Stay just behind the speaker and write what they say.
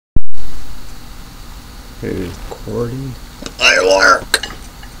Recording. I work.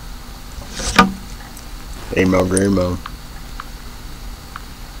 Emo Gremo.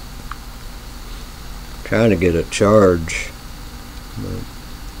 Trying to get a charge. But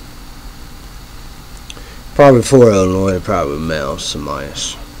probably for Illinois, probably mail some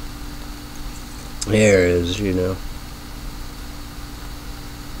ice. Here is, you know.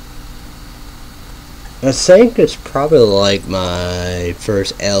 I think it's probably like my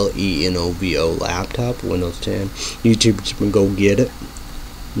first Lenovo laptop, Windows 10. YouTube, just go get it.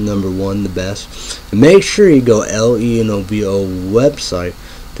 #1, the best. And make sure you go Lenovo website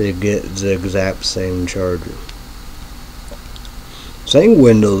to get the exact same charger. I think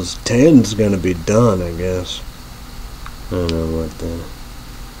Windows 10 is gonna be done, I guess. I don't know what the.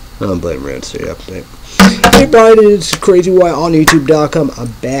 I don't blame Red Sea update. Hey everybody, it's Crazy White on YouTube.com.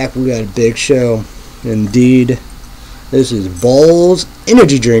 I'm back. We got a big show. Indeed, this is Balls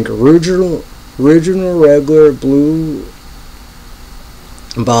Energy Drink, original regular blue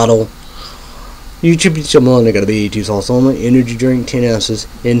bottle. YouTube someone they gotta be 82 sauce only. Energy drink, 10 ounces,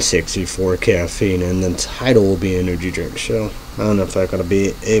 and 64 caffeine. And the title will be Energy Drink Show. I don't know if I'm gonna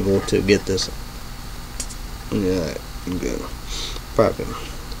be able to get this. Yeah, I'm good.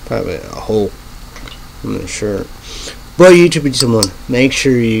 Probably a hole in the shirt. But YouTube someone, make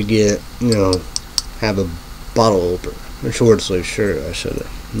sure you get, you know, have a bottle opener. A short sleeve shirt. I should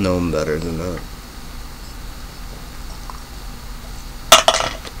have known better than that.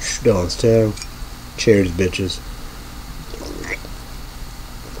 Downstairs. Cheers, bitches.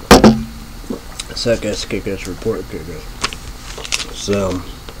 Suck ass, kick ass, report kick ass. So,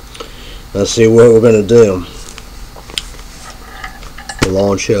 let's see what we're gonna do. A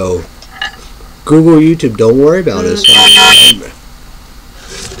long show. Google, YouTube, don't worry about this.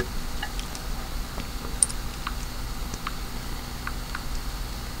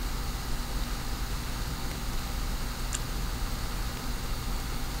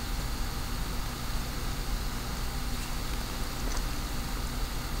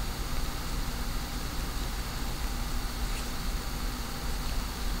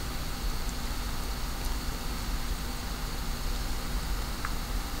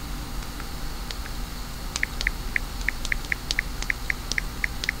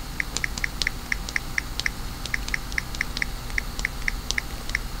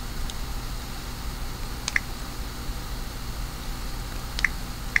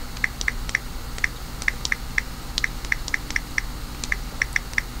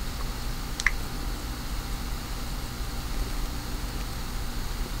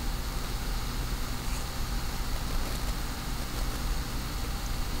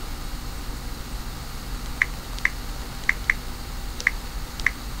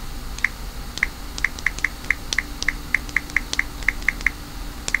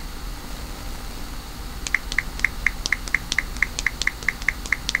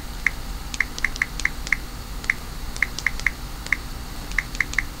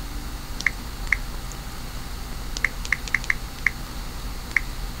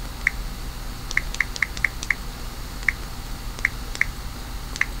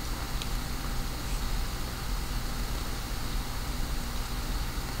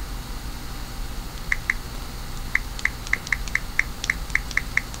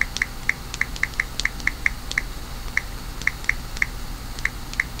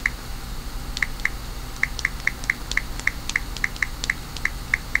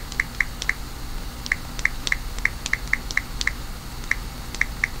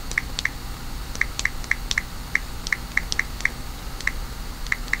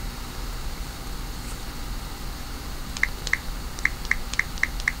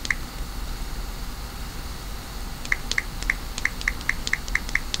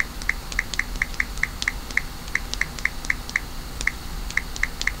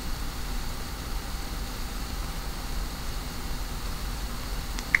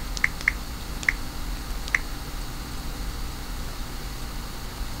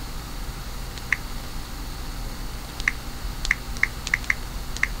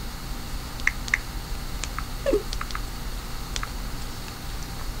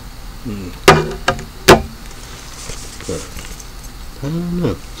 I don't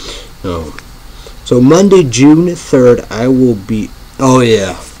know. No. So Monday, June 3rd, I will be. Oh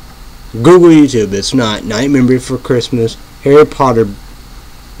yeah, Google, YouTube. It's not Nightmare Before Christmas, Harry Potter,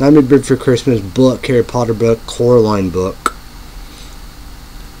 Nightmare Before Christmas book, Harry Potter book, Coraline book.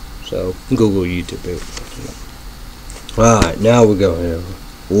 So Google, YouTube it. All right, now we go here.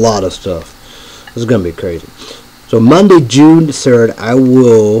 A lot of stuff. This is gonna be crazy. So Monday, June 3rd, I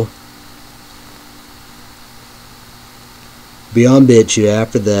will Be on BitChute.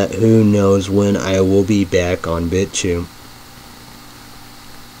 After that, who knows when I will be back on BitChute.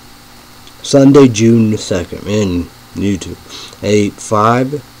 Sunday, June 2nd, in YouTube.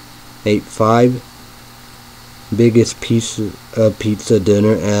 8-5. Biggest piece of pizza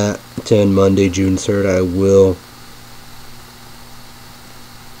dinner at 10. Monday, June 3rd. I will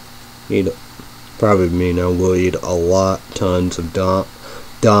eat, probably mean I will eat a lot, tons of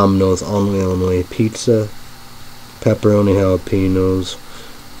Domino's only Illinois pizza, pepperoni jalapenos,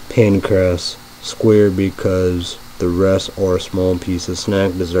 pancrust, square because the rest are small pieces.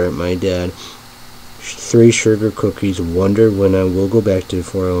 Snack dessert, my dad. 3 sugar cookies. Wonder when I will go back to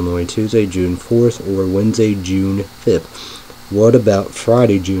 4 Illinois. Tuesday, June 4th or Wednesday, June 5th. What about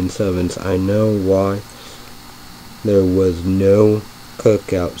Friday, June 7th? I know why there was no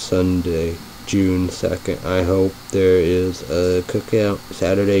cookout Sunday, June 2nd. I hope there is a cookout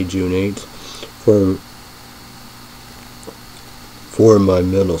Saturday, June 8th for my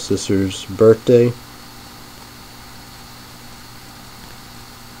middle sister's birthday.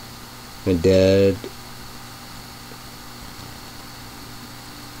 My dad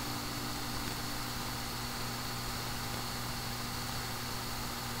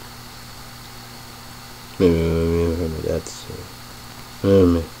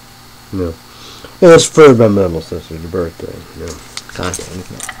no. It's for my middle sister's birthday.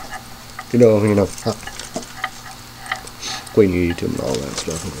 Queen YouTube and all that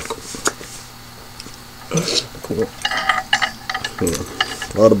stuff. Cool. Yeah.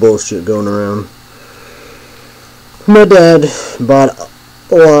 A lot of bullshit going around. My dad bought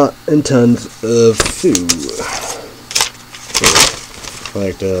a lot and tons of food.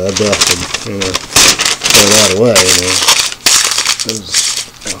 Like I dusted, a lot away, It was,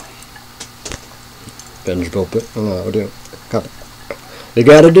 binge gulp it. I'll do it. You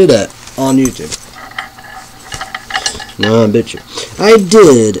gotta do that on YouTube. No, I bet you. I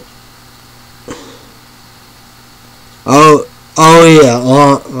did. Oh yeah.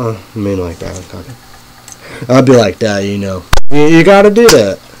 I mean like that. Okay. I'll be like that, You gotta do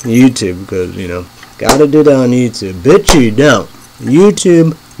that. YouTube, because, gotta do that on YouTube. Bet you don't.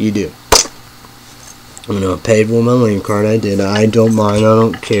 YouTube, you do. Paid with my link card. I did. I don't mind. I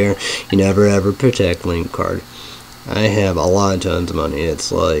don't care. You never ever protect link card. I have a lot of tons of money.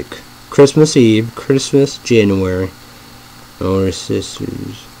 It's like Christmas Eve, Christmas, January. My sister,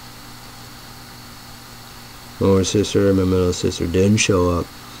 my middle sister didn't show up.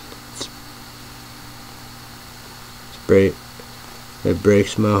 It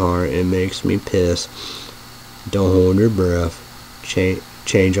breaks my heart. It makes me piss. Don't hold your breath.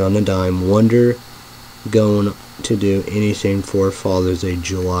 Change on a dime. Wonder going to do anything for Father's Day,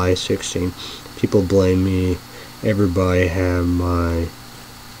 July 16. People blame me. Everybody have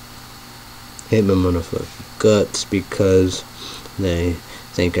hit me on the guts because they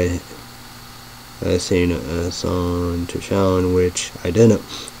think I seen a song to challenge, which I didn't.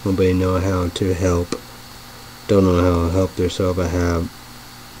 Nobody know how to help. Don't know how to help themselves. I have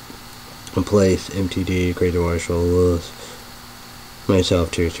a place, MTD, Crazy Marshall, Lewis,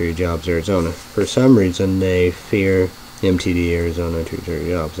 myself, 2-3 jobs, Arizona. For some reason, they fear MTD, Arizona, 2-3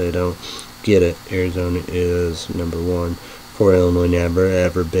 jobs. They don't get it. Arizona is #1. For Illinois, never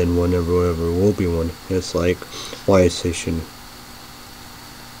ever been one, never ever will be one. It's like why station.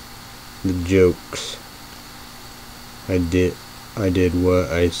 The jokes. I did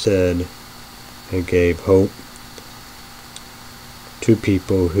what I said. I gave hope to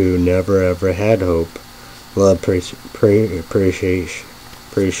people who never ever had hope. Love, appreciate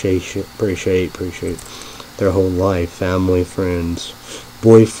their whole life. Family, friends,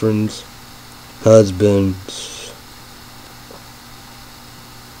 boyfriends, husbands,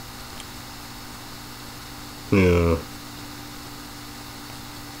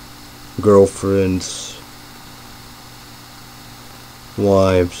 girlfriends,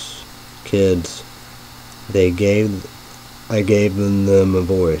 wives, kids. I gave them a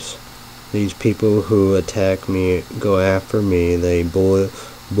voice. These people who attack me, go after me, they bullied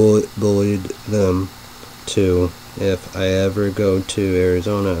them too. If I ever go to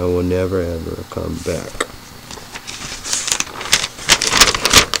Arizona, I will never ever come back.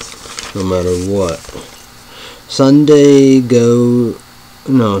 No matter what. Sunday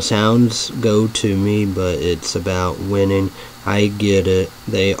sounds go to me, but it's about winning. I get it.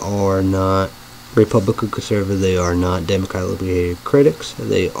 They are not Republican conservative. They are not Democratically behaved critics.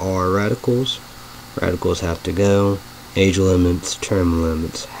 They are radicals. Radicals have to go. Age limits, term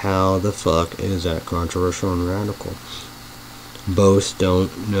limits. How the fuck is that controversial and radical? Both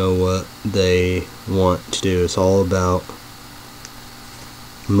don't know what they want to do. It's all about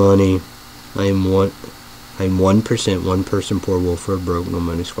money. I I'm 1%, one person, poor wolf or broke, no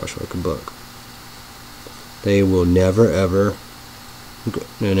money, squash like a buck. They will never ever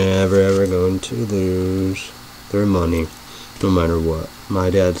going to lose their money, no matter what. My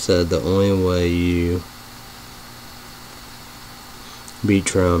dad said the only way you beat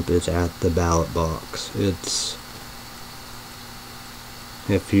Trump is at the ballot box.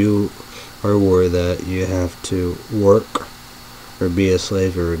 If you are worried that you have to work or be a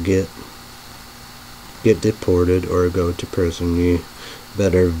slave or get deported or go to prison, you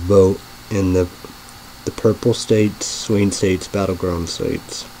better vote in the purple states, swing states, battleground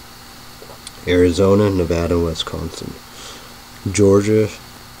states. Arizona, Nevada, Wisconsin. Georgia,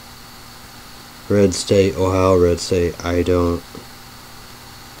 red state. Ohio, red state. I don't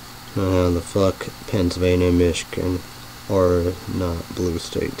know how the fuck Pennsylvania, Michigan are not blue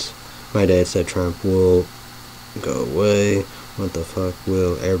states. My dad said Trump will go away. What the fuck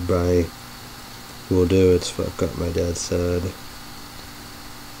will everybody will do? It's fuck up, my dad said.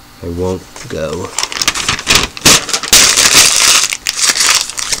 I won't go.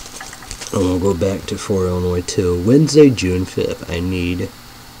 And we'll go back to Fort Illinois till Wednesday, June 5th. I need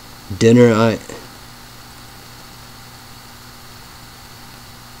dinner.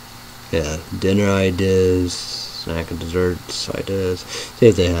 Dinner ideas, snack and desserts ideas. See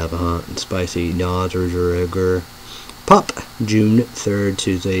if they have a hot and spicy Nas or Rigger. Pop, June 3rd,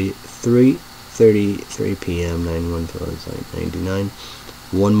 Tuesday, 3:33 p.m. 91.99.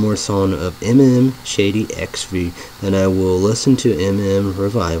 One more song of Eminem, Shady XV. Then I will listen to Eminem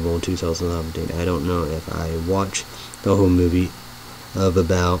Revival 2017. I don't know if I watched the whole movie of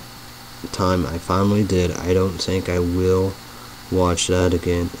about time I finally did. I don't think I will watch that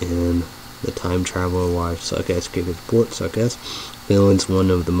again. And The Time Traveler Wife, Suck-Ass Kick of Sport, Suck-Ass. Villains, one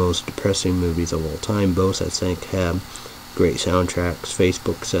of the most depressing movies of all time. Both I think have great soundtracks.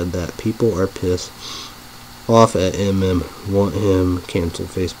 Facebook said that people are pissed off at Eminem, want him canceled.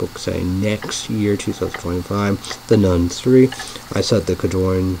 Facebook saying next year, 2025. The Nun 3. I said The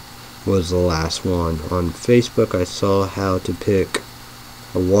Conjuring was the last one. On Facebook, I saw how to pick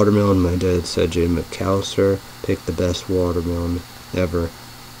a watermelon. My dad said Jay McAllister picked the best watermelon ever.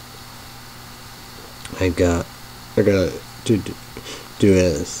 I got to do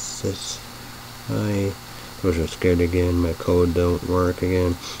this. I was scared again. My code don't work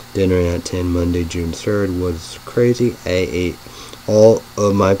again. Dinner at 10 Monday, June 3rd was crazy. I ate all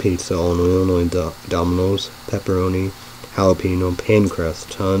of my pizza on Illinois Domino's, pepperoni, jalapeno, pan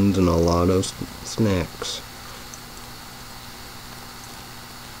crust, tons and a lot of snacks.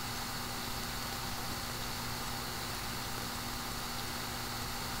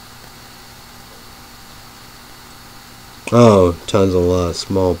 Oh, tons of a lot of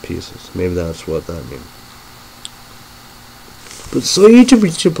small pieces. Maybe that's what that means. But so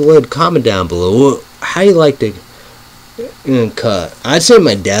YouTube, comment down below how you like to cut. I'd say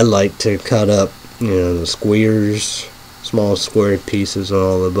my dad liked to cut up, the squares, small square pieces and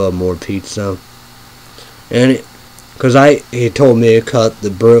all the above, more pizza. And he told me to cut the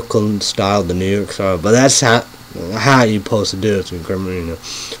Brooklyn style, the New York style, but that's how you're supposed to do it. So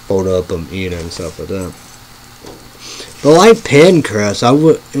fold up and eat it and stuff like that. But like pan crust, I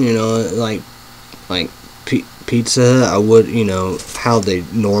would, like pizza, I would, how they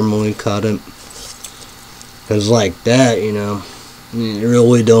normally cut it. Cause like that, you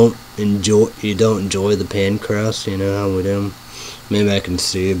really don't enjoy the pan crust, how we do. Maybe I can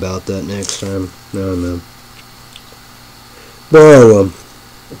see about that next time. I don't know. But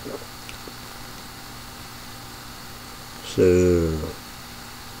so.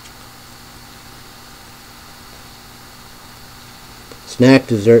 Snack,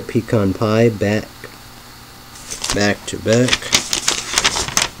 dessert, pecan pie, back to back.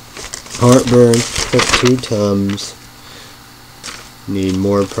 Heartburn, took 2 Tums. Need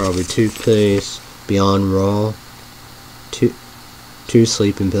more, probably toothpaste. Beyond Raw, 2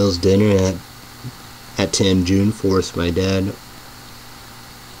 sleeping pills. Dinner at 10, June 4th. My dad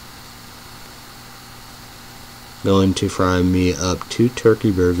going to fry me up 2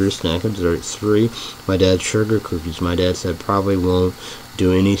 turkey burgers, snack and dessert. 3, my dad's sugar cookies. My dad said probably won't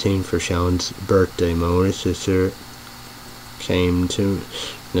do anything for Sean's birthday. My older sister came to,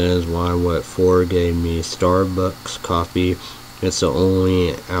 that is why 4 gave me Starbucks coffee. It's the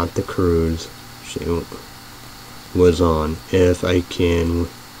only at the cruise she was on. If I can,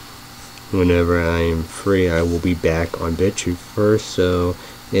 whenever I am free, I will be back on BitChute first, so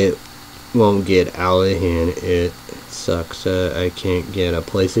it won't get out of hand. It sucks that I can't get a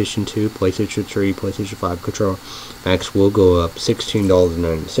PlayStation 2, PlayStation 3, PlayStation 5 controller. Max will go up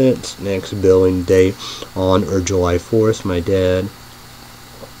 $16.90 next billing date on or July 4th. My dad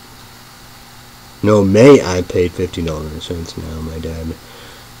No, May I paid $15.00 now. My dad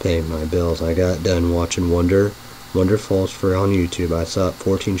paid my bills. I got done watching Wonder Falls for on YouTube. I saw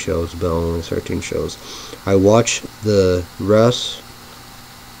 14 shows, but only 13 shows. I watched the rest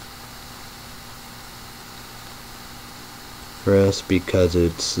because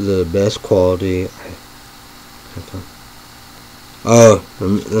it's the best quality. Oh,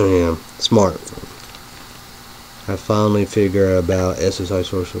 yeah, smart. I finally figured about SSI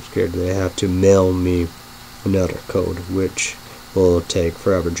Social Security. They have to mail me another code, which will take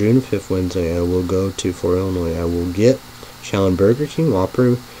forever. June 5th, Wednesday, I will go to Fort Illinois. I will get Shawn Burger King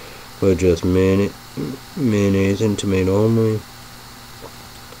Whopper with just mayonnaise and tomato only.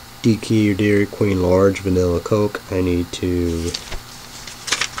 DQ Dairy Queen large vanilla Coke. I need to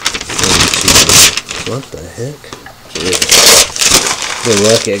what the heck? Good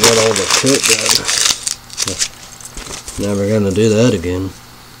lucky I got all the cook done. Never gonna do that again.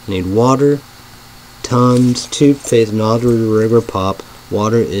 I need water, Tums, toothpaste, not regular pop.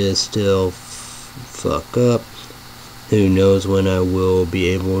 Water is still fuck up. Who knows when I will be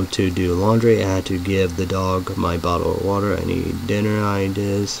able to do laundry. I had to give the dog my bottle of water. I need dinner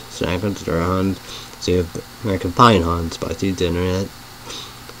ideas. Snack and stir Hans. See if I can find Hans spicy dinner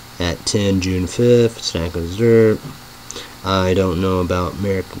at 10 June 5th. Snack and dessert. I don't know about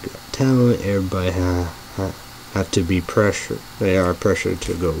American Got Talent. Everybody have to be pressured. They are pressured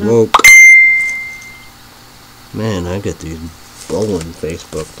to go woke. Man, I get these bowling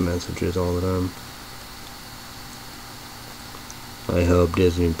Facebook messages all the time. I hope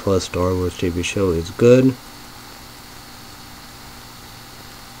Disney Plus Star Wars TV show is good.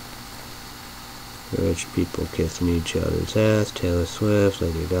 Rich people kissing each other's ass. Taylor Swift,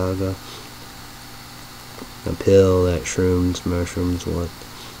 Lady Gaga. A pill that shrooms, mushrooms. What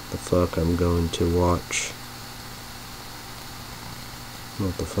the fuck? I'm going to watch.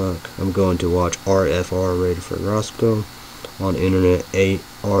 What the fuck? I'm going to watch RFR, Rated for Roscoe, on internet.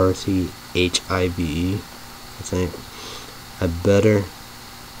 ARCHIVE, I think. I better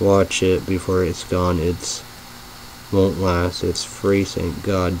watch it before it's gone. It won't last. It's free, thank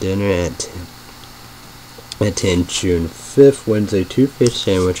God. Dinner at 10 June 5th, Wednesday. 2 fish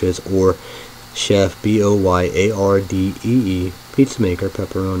sandwiches or Chef BOYARDEE pizza maker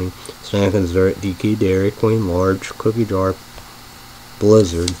pepperoni. Snack and dessert DQ Dairy Queen large cookie jar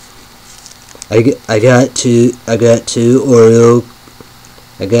Blizzard. I got two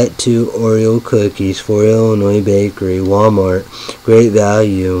Oreo cookies for Illinois Bakery, Walmart, great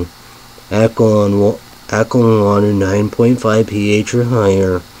value. Alkaline water 9.5 pH or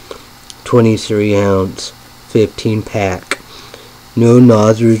higher, 23 ounce, 15 pack. No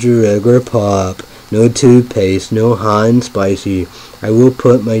nozzles or regular pop. No toothpaste. No hot and spicy. I will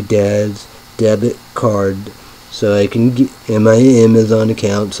put my dad's debit card so I can get in my Amazon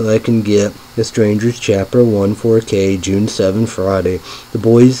account so I can get The Strangers Chapter 1 4K June 7 Friday. The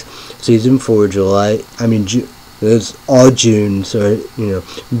Boys Season 4 it's all June, so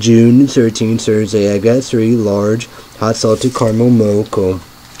June 13 Thursday. I got 3 large hot salted caramel mocha.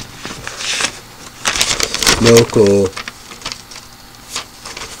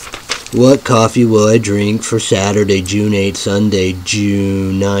 What coffee will I drink for Saturday, June 8th, Sunday,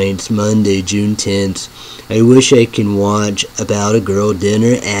 June 9th, Monday, June 10th? I wish I can watch About a Girl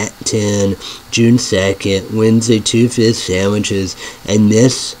dinner at 10, June 2nd, Wednesday, 2 fish sandwiches. I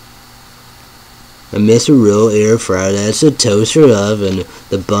miss a real air fryer. That's a toaster oven.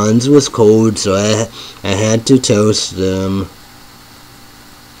 The buns was cold, so I had to toast them.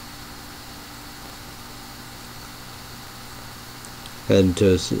 Had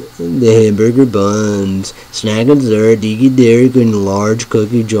to toast the hamburger buns. Snack and dessert, DQ Dairy Queen large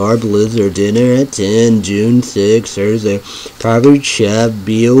cookie jar Blizzard. Dinner at 10, June 6, Thursday. Private Chef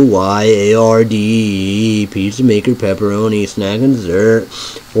BOYARDEE pizza maker pepperoni. Snack and dessert.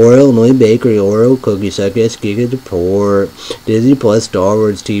 For Illinois Bakery Oreo cookies. Suck ass kick at the port. Disney Plus Star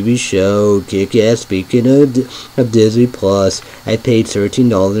Wars TV show. Kick ass. Speaking of Disney Plus, I paid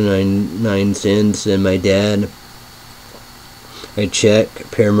 $13.99 and my dad. I check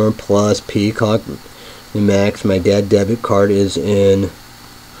Paramount Plus, Peacock, and Max. My dad's debit card is in,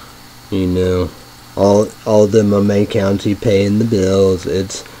 all of them on my accounts. He paying the bills.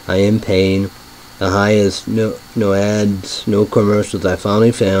 I am paying. The highest, no ads, no commercials. I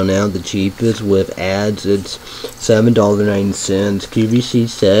finally found out the cheapest with ads. It's $7.09. QVC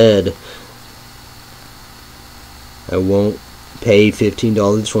said I won't pay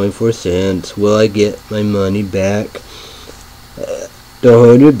 $15.24. Will I get my money back? Don't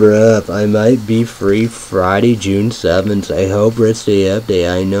hold your breath. I might be free Friday, June 7th. I hope rest of the update.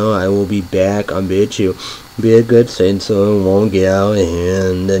 I know I will be back on BitChute. be a good saint so it won't get out of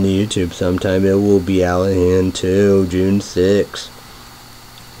hand. Then YouTube sometime it will be out of hand too. June 6th.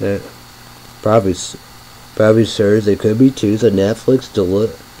 Probably Thursday. Could be Tuesday. Netflix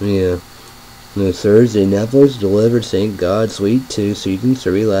No, Thursday. Netflix delivered Thank God Sweet 2 Season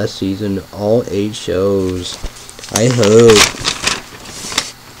 3 last season. All 8 shows. I hope.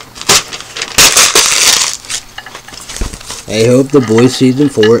 I hope The Boys Season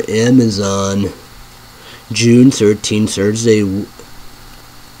 4 Amazon. June 13th, Thursday.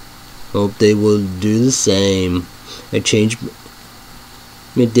 Hope they will do the same. I changed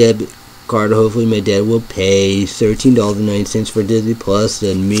my debit card. Hopefully my dad will pay $13.09 for Disney Plus.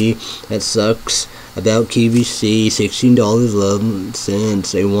 And me, that sucks about QVC,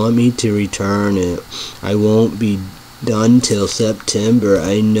 $16.11. They want me to return it. I won't be done till September.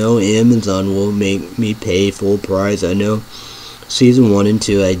 I know Amazon will make me pay full price. I know Season 1 and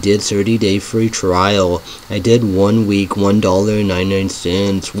 2, I did 30-day free trial. I did 1 week,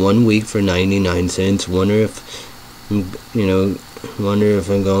 $1.99. 1 week for 99 cents. Wonder if I'm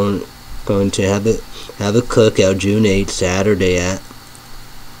going to have a cookout June 8th, Saturday at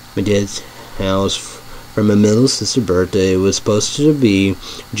my dad's house for my middle sister's birthday. It was supposed to be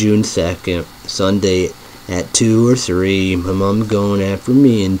June 2nd, Sunday at 2 or 3. My mom's going after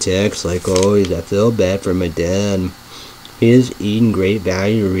me in text like always. I feel bad for my dad. He is eating Great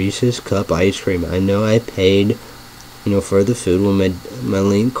Value Reese's Cup ice cream. I know I paid, for the food with my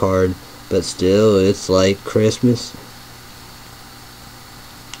link card, but still, it's like Christmas.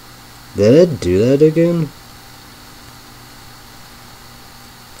 Did I do that again?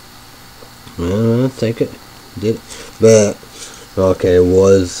 Well, I think it did. But, okay, it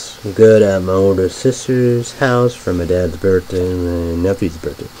was good at my older sister's house for my dad's birthday and my nephew's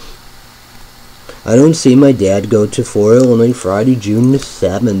birthday. I don't see my dad go to Fort Illinois Friday, June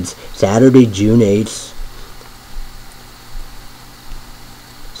 7th, Saturday, June 8th,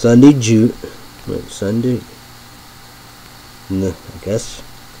 Sunday, no, I guess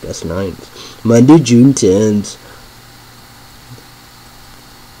 9th, Monday, June 10th.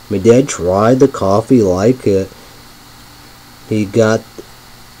 My dad tried the coffee like it. He got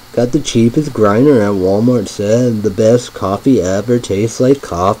the cheapest grinder at Walmart. Said the best coffee ever. Tastes like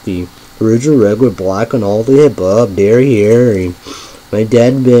coffee. Original, regular, black, and all the above. Dairy. My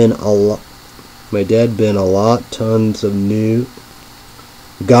dad been a lot. Tons of new.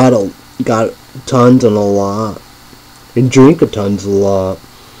 Got tons and a lot. And drink a tons a lot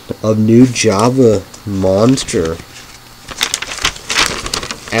of new Java Monster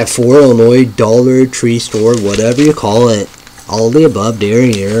at Fort Illinois Dollar Tree store, whatever you call it. All the above.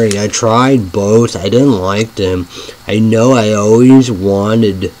 Dairy. I tried both. I didn't like them. I know I always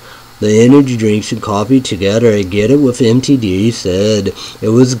wanted the energy drinks and coffee together. I get it with MTD. Said it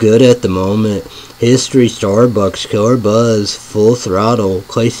was good at the moment. History, Starbucks, Killer Buzz, Full Throttle,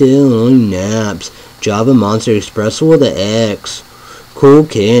 Clay City, Illinois Naps, Java Monster, Espresso with an X, Cool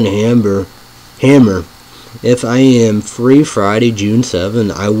Can, Hammer. If I am free Friday, June 7th,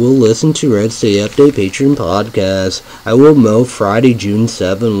 I will listen to Red State Update Patreon podcast. I will mow Friday, June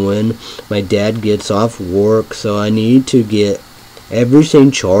 7th when my dad gets off work, so I need to get everything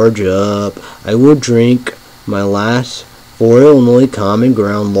charged up. I will drink my last Fort Illinois Common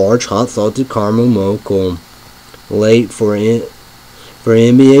Ground large hot salted caramel mocha late for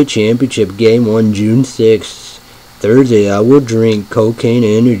NBA Championship Game 1 June 6th. Thursday, I will drink cocaine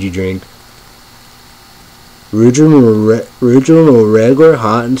energy drink. Original, regular,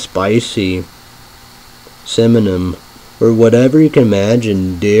 hot and spicy. Cinnamon. Or whatever you can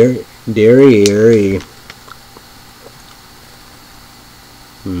imagine. Dairy.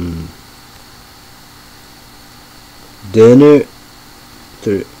 Dinner.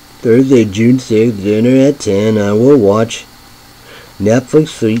 Thursday, June 6th. Dinner at 10. I will watch Netflix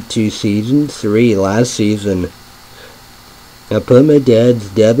Sweet 2 Season 3 last season. I put my dad's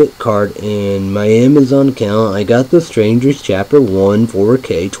debit card in my Amazon account. I got The Strangers Chapter 1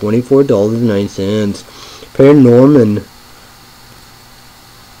 4K, $24.09. Paranorman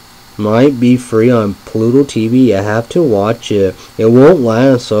might be free on Pluto TV. I have to watch it. It won't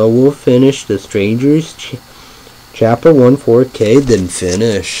last, so I will finish The Strangers Chapter 1 4K, then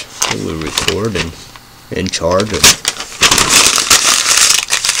finish. We're recording and charging.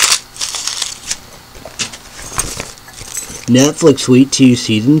 Netflix Sweet 2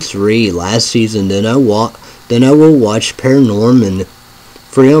 Season 3 last season. Then I will watch Paranorman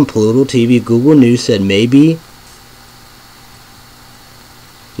free on Pluto TV. Google News said maybe.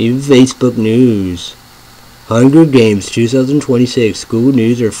 Even Facebook News. Hunger Games 2026, Google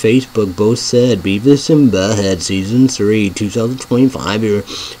News or Facebook both said Beavis and Butthead Season 3 2025 or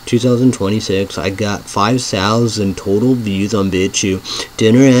 2026. I got 5,000 total views on BitChute.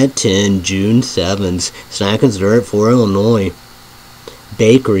 Dinner at 10, June 7th. Snack and dessert for Illinois.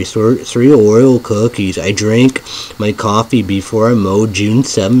 Bakery, 3 Oreo cookies. I drank my coffee before I mowed. June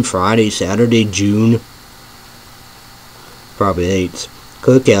 7th, Friday, Saturday, June probably 8th.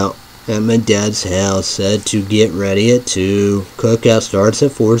 Cookout at my dad's house, said to get ready at 2. Cookout starts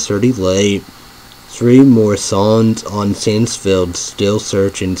at 4:30 late. 3 more songs on Sandsfield, still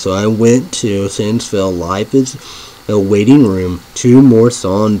searching, so I went to Sandsfield. Life is a waiting room. 2 more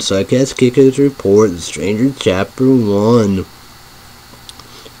songs. Success Kiko's Report, The Stranger Chapter 1.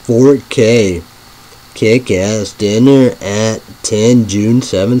 4K. Kick-Ass Dinner at 10, June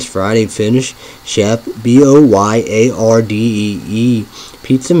 7th, Friday. Finish Chef Boyardee.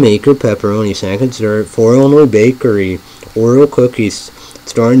 Pizza Maker Pepperoni Snack and Dessert for Illinois Bakery. Oreo Cookies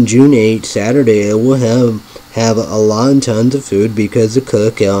starting June 8th, Saturday. I will have a lot and tons of food because the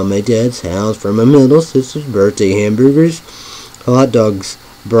cookout at my dad's house for my middle sister's birthday. Hamburgers, hot dogs,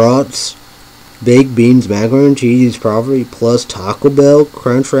 brats, baked beans, macaroni and cheese, probably plus Taco Bell,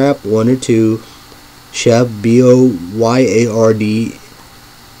 Crunchwrap, 1 or 2. Chef Boyardee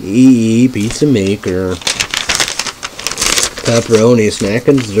Pizza Maker. Pepperoni Snack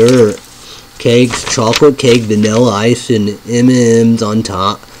and Dessert. Cakes, chocolate cake, vanilla ice, and M&M's on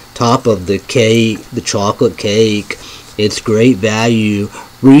top of the cake, the chocolate cake. It's great value.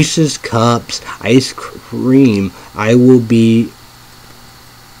 Reese's Cups, ice cream. I will be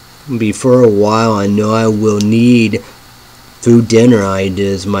for a while. I know I will need food dinner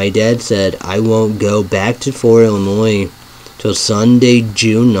ideas. My dad said I won't go back to Fort Illinois till Sunday,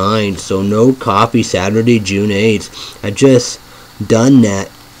 June 9th, so no coffee Saturday, June 8th. I just done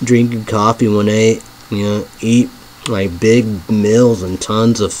that, drinking coffee when I eat my big meals and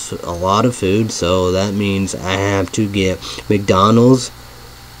a lot of food, so that means I have to get McDonald's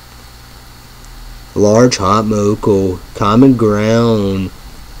large hot mocha. Common Ground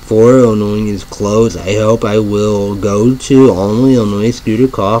Fort Illinois is closed. I hope I will go to only Illinois Scooter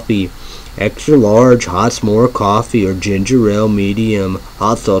Coffee. Extra large hot s'more coffee or ginger ale medium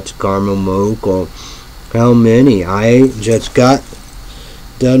hot salted caramel mocha. How many? I just got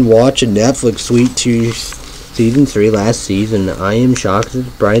done watching Netflix Sweet Tooth Season 3 last season. I am shocked and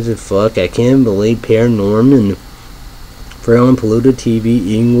surprised as fuck. I can't believe Paranorman Frail and Polluted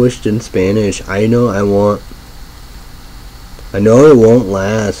TV English and Spanish. I know it won't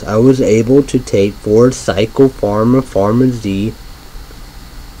last. I was able to take 4 Pharmacy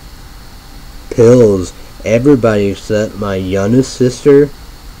pills. Everybody except my youngest sister,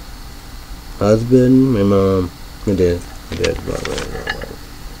 husband, my mom. I did.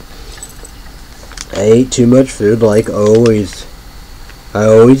 I ate too much food like always. I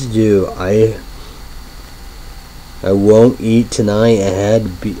always do. I won't eat tonight. I had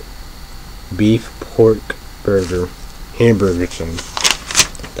beef pork burger. Hamburger thing.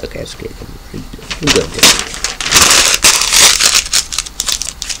 Okay, it's good. Good.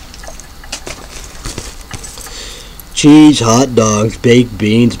 Cheese, hot dogs, baked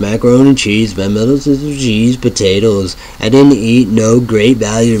beans, macaroni and cheese, my middle sister cheese, potatoes. I didn't eat no great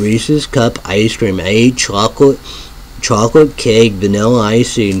value Reese's Cup ice cream. I ate chocolate cake, vanilla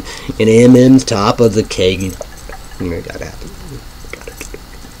icing, and M&M's top of the cake. I got that.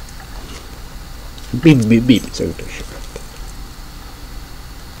 Beep.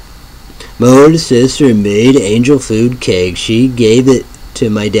 My older sister made angel food cake. She gave it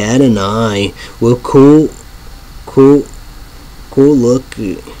to my dad and I. With cool look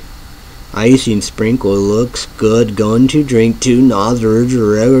icing sprinkle. Looks good. Going to drink 2 Nozzers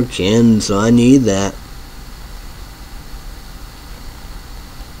or regular cans, so I need that.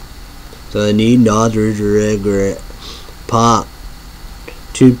 So I need Nozzers or regular pop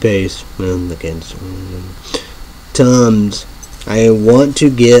toothpaste. Tums. I want to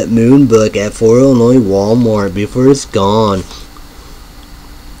get Moonbook at Fort Illinois Walmart before it's gone.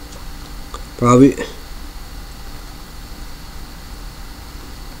 Probably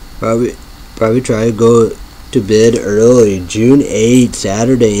try to go to bed early. June 8th,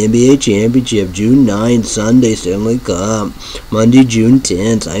 Saturday, NBA Championship. June 9th, Sunday, Stanley Cup. Monday, June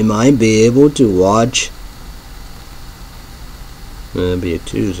 10th. I might be able to watch. That'd be a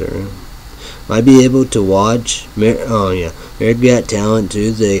Tuesday. Might be able to watch. American Got Talent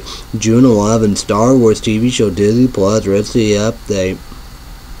Tuesday, June 11th. Star Wars TV show Disney Plus. Rest of the update.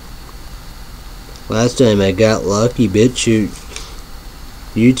 Last time I got lucky. BitChute,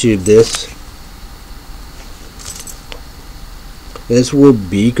 YouTube. This will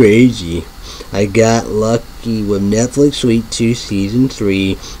be crazy. I got lucky with Netflix Sweet 2 Season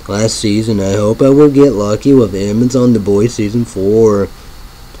 3 last season. I hope I will get lucky with Amazon The Boys Season 4.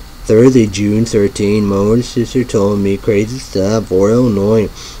 Thursday, June 13, my older sister told me crazy stuff. For Illinois,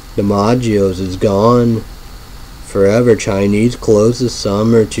 DiMaggio's is gone forever. Chinese closed this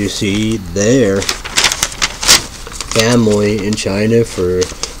summer to see their family in China for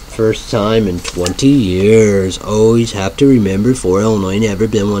first time in 20 years. Always have to remember, for Illinois never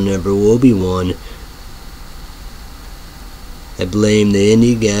been one, never will be one. I blame the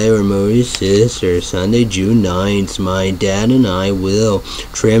indie guy or Murray's sister. Sunday, June 9th, my dad and I will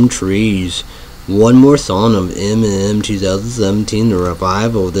trim trees. One more song of Eminem 2017, The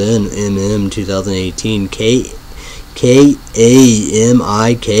Revival, then Eminem 2018, K-A-M-I-K-A-Z-E,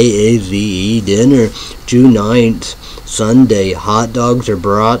 dinner, June 9th, Sunday, hot dogs or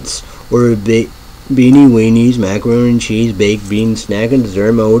brats or beanie weenies, macaroni and cheese, baked beans, snack and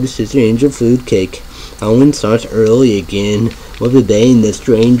dessert. My older sister Angel food cake. Halloween starts early again with a bang. The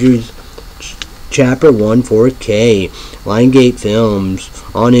Strangers Chapter 1 4K. Liongate Films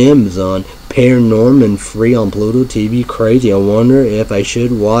on Amazon. Paranorman free on Pluto TV. Crazy. I wonder if I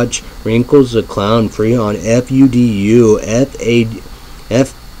should watch Wrinkles the Clown free on FUDU.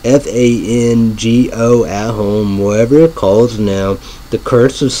 FANGO at home, whatever it calls now. The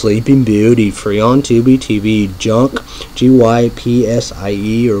Curse of Sleeping Beauty free on Tubi TV. Junk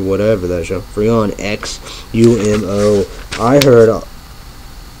GYPSIE or whatever that show free on XUMO. I heard a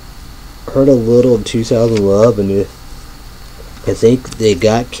little of 2011. I think they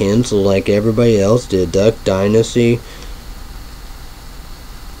got canceled like everybody else did. Duck Dynasty,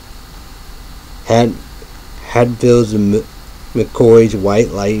 Hadfields and McCoy's White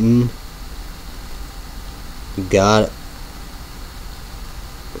Lightning. God,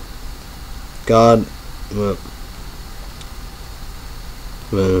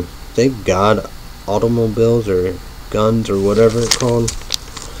 thank God, automobiles or guns or whatever it's called.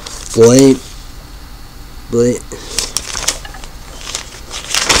 Blame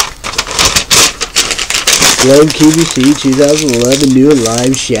QVC 2011 new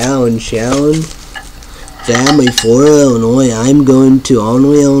live Shallon family for Illinois. I'm going to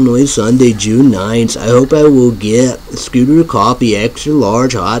Onway, Illinois Sunday, June 9th. I hope I will get Scooter coffee, extra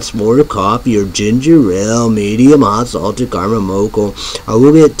large, hot s'more coffee, or ginger ale, medium, hot salted caramel mocha. I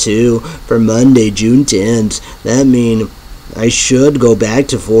will get 2 for Monday, June 10th. That means I should go back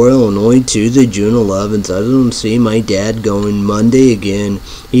to 4 Illinois Tuesday, June 11th. I don't see my dad going Monday again.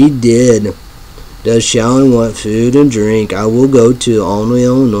 He did. Does Shallon want food and drink? I will go to Onway,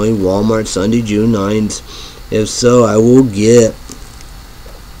 Illinois Walmart Sunday, June 9th. If so, I will get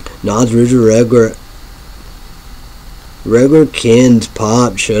Knott's Ridge regular cans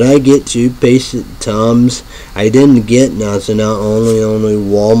pop. Should I get toothpaste at Tums? I didn't get nothing at Onway, Illinois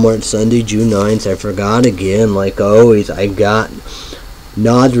Walmart Sunday, June 9th. I forgot again, like always. I got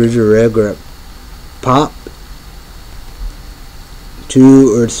Knott's Ridge regular pop.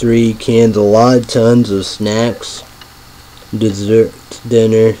 2 or 3 cans, a lot of tons of snacks, desserts,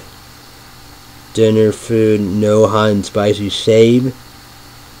 dinner food, no hot and spicy save.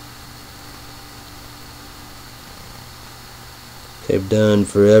 I've done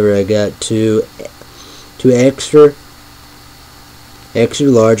forever. I got two extra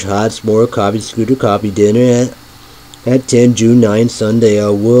large hot s'more coffee, Scooter coffee dinner at 10 June 9th Sunday.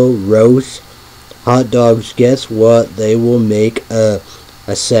 I will roast hot dogs. Guess what? They will make a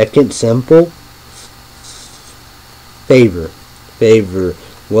second simple favor.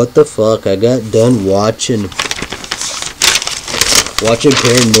 What the fuck? I got done watching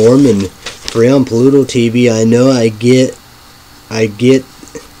Paranorman free on Pluto TV. I know I get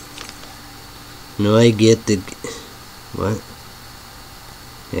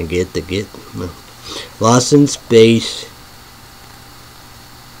Lost in Space.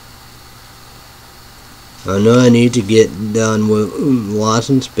 I know I need to get done with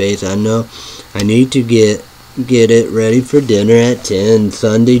Lost in Space. I know I need to get it ready for dinner at 10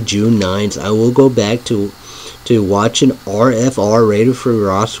 Sunday, June 9th. I will go back to watching RFR Rated for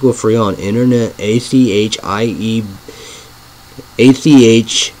Roscoe free on internet. ACHIEBE.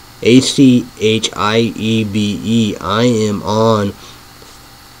 I am on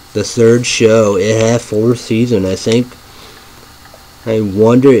the 3rd show. It had 4 seasons, I think. I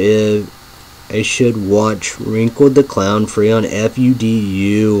wonder if I should watch Wrinkle the Clown free on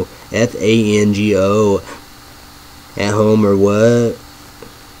FUDU, FANGO at home or what?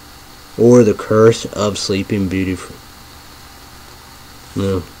 Or The Curse of Sleeping Beauty.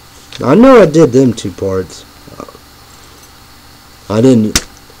 No. I know I did them 2 parts. I didn't.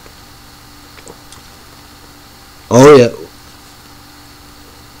 Oh yeah.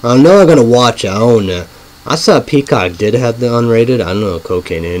 I know I'm gonna watch it. I don't know. I saw Peacock did have the unrated. I don't know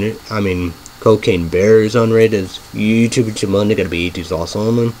Cocaine in it. I mean, Cocaine Bear is unrated. YouTube Monday gonna be ET's also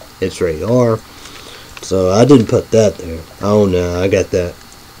on them. It's rated R. So I didn't put that there. I don't know. I got that.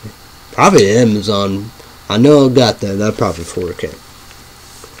 Probably Amazon. I know I got that. That's probably 4K.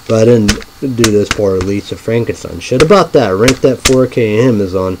 But I didn't do this for Lisa Frankenstein. Should have bought that. Ranked that 4K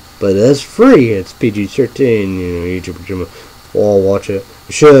Amazon. But that's free. It's PG-13. You know, YouTube. I'll watch it.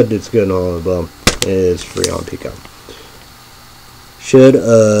 You should. It's good and all of them. It is free on Peacock. Should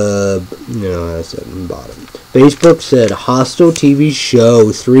that's at the bottom. Facebook said Hostel TV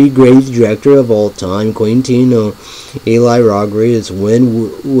show 3 greatest director of all time, Quintino, Eli Rodriguez. When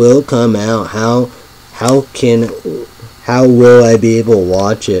will come out? How will I be able to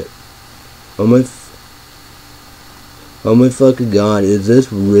watch it? Oh my fucking god! Is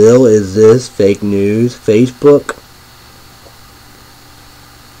this real? Is this fake news? Facebook.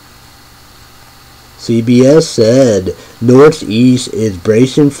 CBS said Northeast is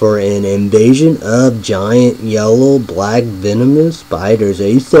bracing for an invasion of giant yellow black venomous spiders.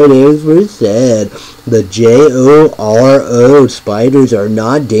 They said the JORO spiders are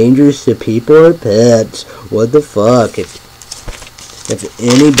not dangerous to people or pets. What the fuck? If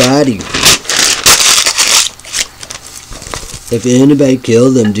anybody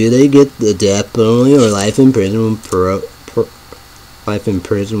kills them, do they get the death penalty or life in prison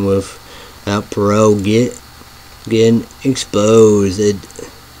without parole? Getting exposed. It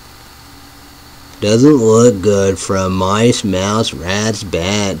doesn't look good from mice, mouse, rats,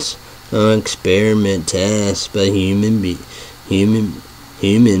 bats. On experiment tests, but humans.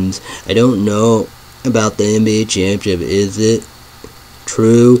 I don't know about the NBA championship. Is it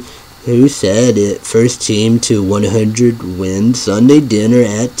true? Who said it? First team to 100 wins. Sunday dinner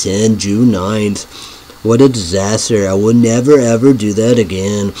at 10, June 9th. What a disaster. I will never ever do that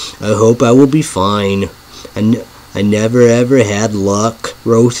again. I hope I will be fine. I never ever had luck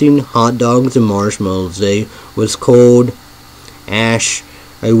roasting hot dogs and marshmallows. They was cold ash.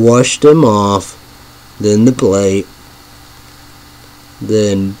 I washed them off. Then the plate.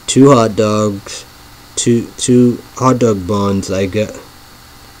 Then two hot dogs. Two hot dog buns. I got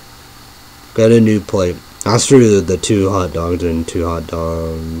a new plate. I threw the 2 hot dogs and 2 hot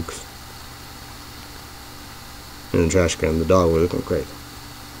dogs in the trash can. The dog was going crazy.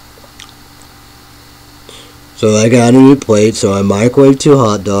 So I got a new plate, so I microwaved 2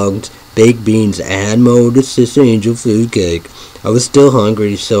 hot dogs, baked beans, I had my older sister Angel food cake. I was still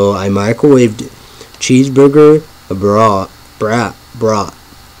hungry, so I microwaved cheeseburger, a brat.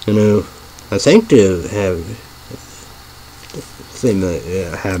 You know, I think to have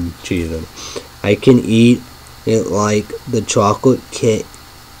cheese in it. I can eat it like the chocolate cake,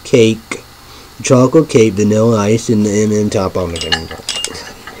 vanilla ice, and the M&M top on it.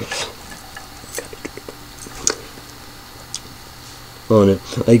 On it.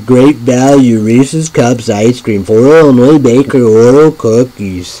 A great value, Reese's Cups ice cream, 4 Illinois Baker Oreo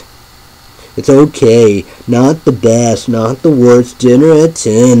cookies. It's okay, not the best, not the worst. Dinner at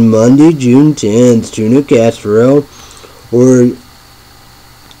 10, Monday, June 10th. Tuna casserole or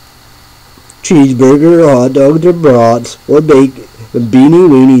cheeseburger, hot dogs or brats, or beanie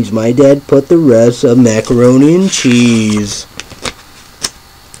weenies. My dad put the rest of macaroni and cheese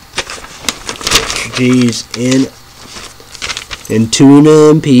in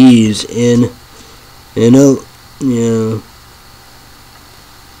tuna and peas in a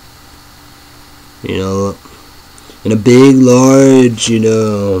in a big large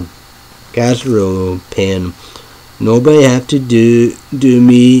casserole pan. Nobody have to do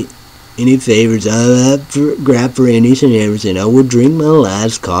me any favors. I'll grab for anything and everything. I will drink my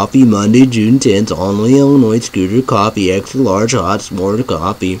last coffee Monday, June 10th. Only Illinois Scooter coffee, extra large hot smored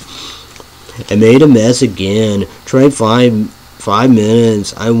coffee. I made a mess again. Try 5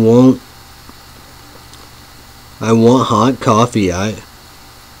 minutes. I want hot coffee. I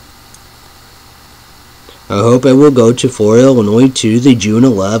hope I will go to 4 Illinois Tuesday, June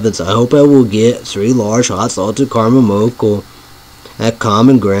 11th. I hope I will get 3 large hot salted caramel mocha at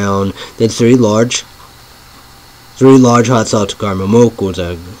Common Ground. Then 3 large hot salted caramel mochas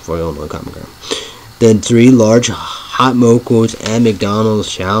at 4 Illinois Common Ground. Then 3 large hot mochas at McDonald's.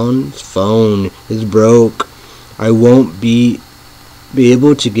 Shawn's phone is broke. I won't be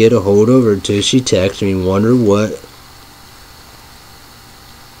able to get a hold of her till she texts me. Wonder what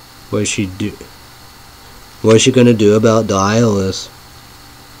she do. What's she gonna do about dialysis?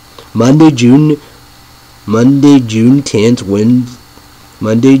 Monday, June 10th.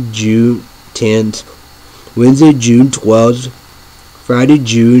 Monday, June 10th. Wednesday, June 12th. Friday,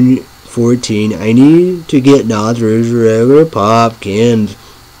 June 14th. I need to get Knott's regular pop cans.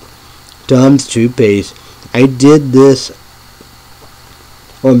 Tom's Toothpaste. I did this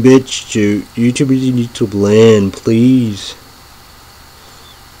on BitchJute. YouTubers need to blend, please.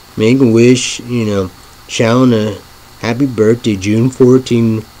 Make a wish, Shauna, happy birthday, June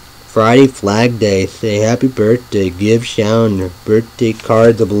 14, Friday Flag Day. Say happy birthday. Give Shauna birthday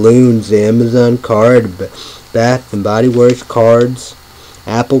card, the balloons, the Amazon card, Bath and Body Works cards,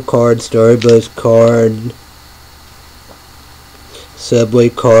 Apple card, Starbucks card, Subway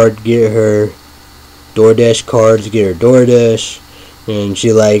card, get her DoorDash cards, get her DoorDash. And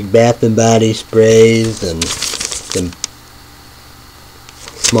she like Bath and Body sprays and some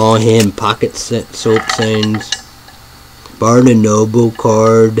small hand pocket soap stains. Barnes & Noble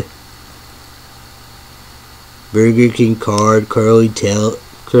card, Burger King card, Curly Tail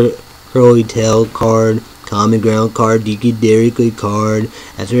card, Common Ground card, Dicky Dairy Queen card,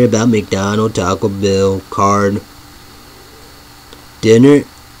 Ask Her About McDonald's, Taco Bell card, dinner,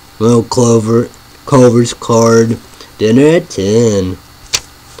 Culver's card, dinner at 10,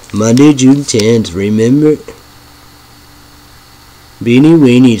 Monday, June 10th, remember, Beanie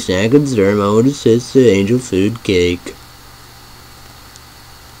Weenie, Snack and Dessert, my older sister, Angel Food Cake.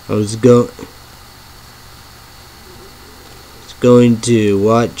 I was going to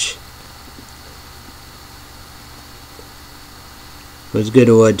watch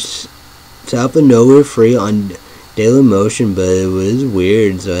South of Nowhere free on Dailymotion, but it was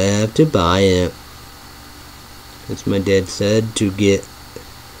weird, so I have to buy it. As my dad said, to get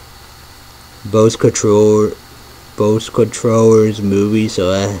Bose Controller's movie,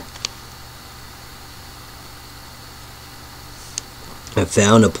 so I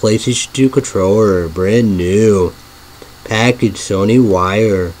found a PlayStation 2 controller, brand new package, Sony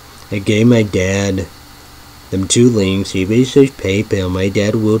wire. I gave my dad them 2 links, eBay / PayPal. My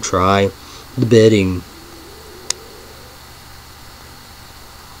dad will try the bidding.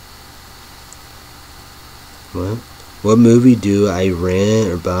 What movie do I rent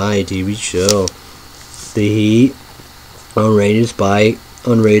or buy? TV show. The Heat, unrated Spike,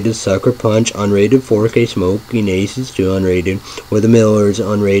 unrated Sucker Punch, unrated 4K Smoking Aces 2, unrated With the Millers,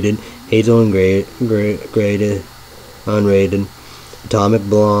 unrated Hazel and Graded, unrated Atomic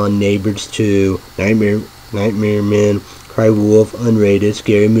Blonde, Neighbors 2, Nightmare Man, Cry Wolf, unrated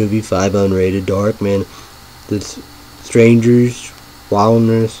Scary Movie 5, unrated Darkman, The Strangers,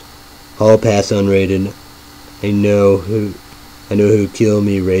 Wilderness, Hall Pass, unrated I know who killed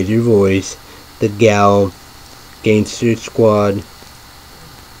me, Raise Your Voice, The Gal, Gangster Squad,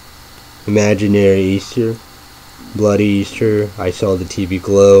 Imaginary Easter, Bloody Easter, I Saw the TV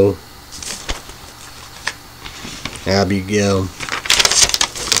Glow, Abigail,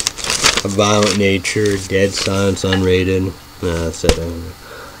 A Violent Nature, Dead Silence, unrated,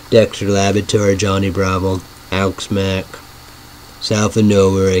 Dexter Laboratory, Johnny Bravo, Alex Mack, South of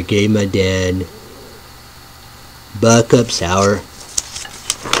Nowhere, I Gave My Dad, Buck Up Sour,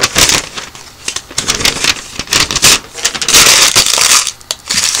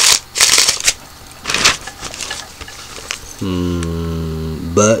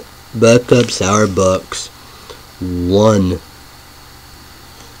 Buck Up Sour Bucks, 1,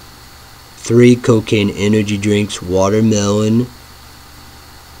 3 cocaine energy drinks, watermelon.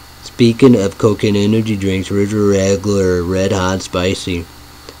 Speaking of cocaine energy drinks, regular, red hot, spicy.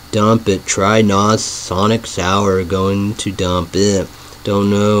 Dump it. Try NOS Sonic Sour. Going to dump it. Don't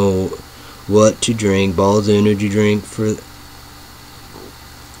know what to drink. Balls energy drink for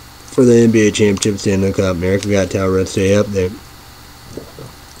the NBA Championship, Stanley Cup, America Got Talent. Stay up there.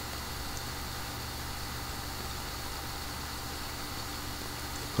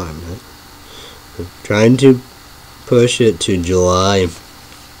 Trying to push it to July.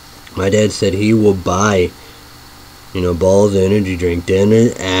 My dad said he will buy, Balls energy drink.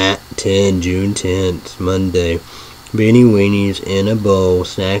 Dinner at 10, June 10th, Monday. Beanie Weenies in a bowl,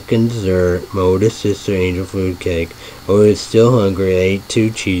 snack and dessert. My older sister, Angel Food Cake. Oh, it's still hungry. I ate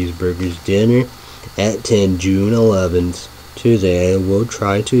 2 cheeseburgers. Dinner at 10, June 11th, Tuesday. I will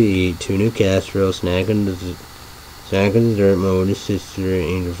try to eat tuna casserole, snack and dessert. My older sister,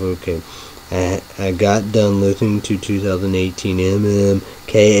 Angel Food Cake. I got done listening to 2018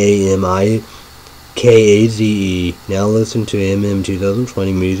 KAZE. Now listen to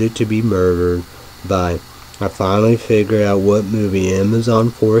 2020 Music to Be Murdered by. I finally figured out what movie. Amazon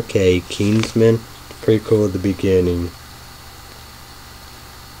 4K Kingsman. Pretty cool at the beginning.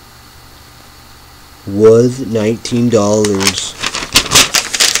 Was $19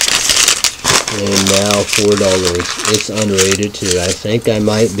 and now $4. It's unrated too. I think I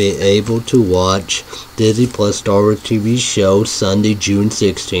might be able to watch Disney Plus Star Wars TV show Sunday, June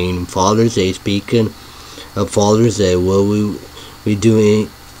 16. Father's Day. Speaking of Father's Day, will we doing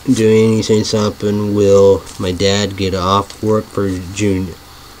doing anything something. Will my dad get off work for June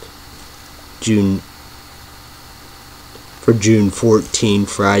 14,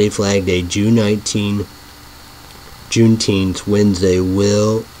 Friday Flag Day, June 19, Juneteenth, Wednesday.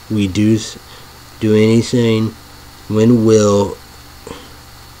 Will we do anything? When will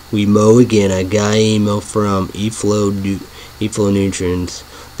we mow again? I got an email from eFlow Nutrients.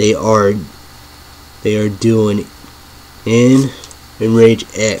 They are doing Enrage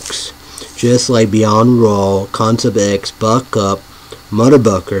X, just like Beyond Raw, Concept X, Buck Up,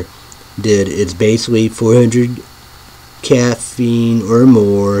 Mutterbucker did. It's basically 400 caffeine or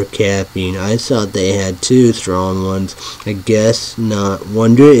more caffeine. I thought they had 2 strong ones. I guess not.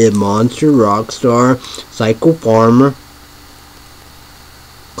 Wonder if Monster, Rockstar, Cycle Farmer,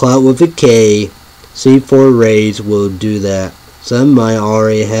 Clout with a K, C4 Rays will do that. Some might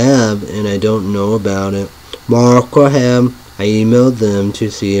already have, and I don't know about it. Marco have. I emailed them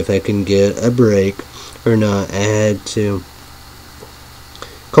to see if I can get a break or not. I had to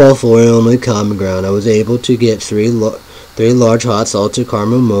call for Illinois Common Ground. I was able to get 3 large hot salted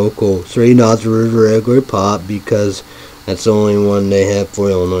caramel mocha, 3 knots of regular pop, because that's the only one they have for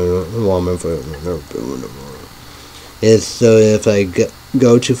Illinois Walmart for Illinois. It's so if I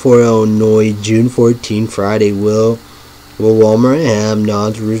go to for Illinois June 14, Friday, will Walmart have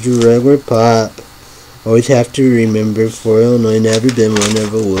knots of regular pop? Always have to remember for Illinois never been one,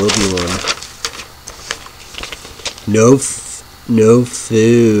 never will be one. No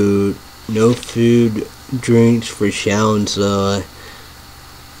food drinks for Shawn, so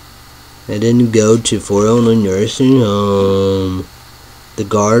I didn't go to Fort Illinois nursing home. The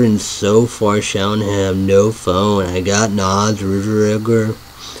garden's so far. Shawn have no phone. I got Nods, regular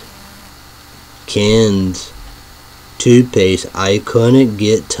cans, toothpaste. I couldn't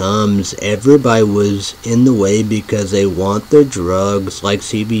get Tums. Everybody was in the way because they want their drugs, like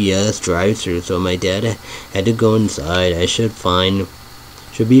CVS drive-thru. So my dad had to go inside. I should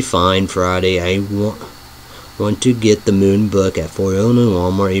be fine Friday. I want to get the Moon Book at Fort Illinois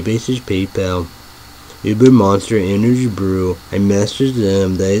Walmart, eBay, PayPal, Uber Monster, Energy Brew. I messaged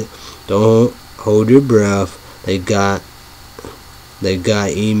them. They don't hold your breath. They got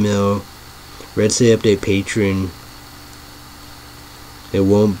email. Red Say Update Patreon. It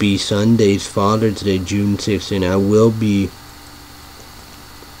won't be Sunday's Father's Day, June 16. I will be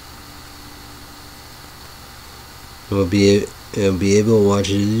I'll be able to watch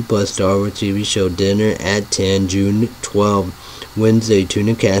Disney Plus Star Wars TV show Dinner at 10, June 12. Wednesday,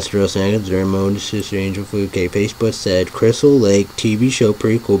 Tuna Casserole, Santa Zermo, Sister Angel Food Cake. Facebook said Crystal Lake TV show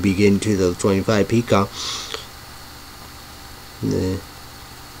prequel beginning 2025. Peacock.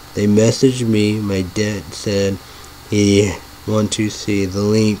 They messaged me. My dad said he want to see the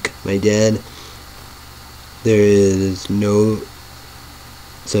link. My dad. There's no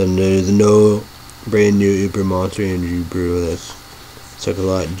brand new Uber Monster Energy Brew. That's took a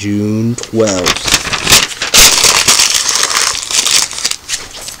lot. June 12th.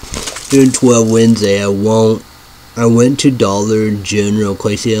 June 12th, Wednesday. I went to Dollar General,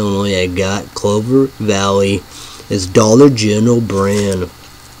 Quincy, Illinois. I got Clover Valley. It's Dollar General brand.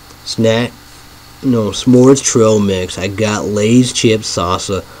 S'mores Trail Mix. I got Lay's Chip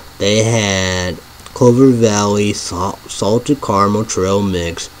Salsa. They had Clover Valley Salted Caramel Trail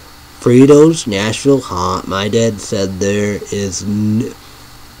Mix. Fritos Nashville Hot. My dad said there is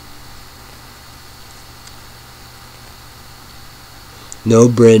no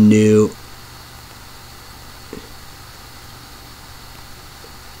brand new.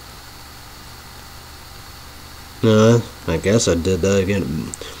 I guess I did that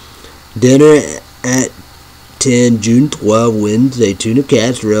again. Dinner at 10, June 12, Wednesday. Tuna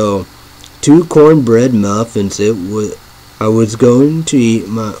casserole, 2 cornbread muffins. I was going to eat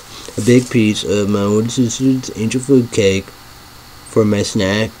a big piece of my older sister's angel food cake for my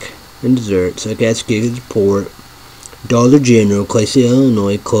snack and dessert. So I got Skiggins Port, Dollar General, Quincy,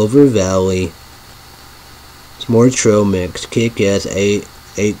 Illinois, Clover Valley, S'mores Trail Mix, Kick-Ass, ate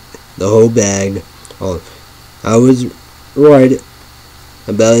the whole bag. Oh, I was right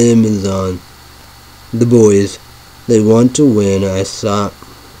about Amazon. The boys, they want to win. I saw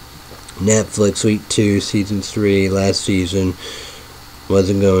Netflix Week 2, Season 3 last season.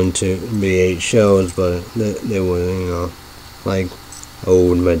 Wasn't going to be 8 shows, but they were, like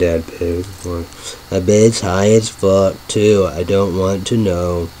old. My dad paid for. I bet it's high as fuck too. I don't want to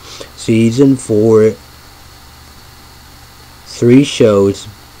know. Season 4, 3 shows,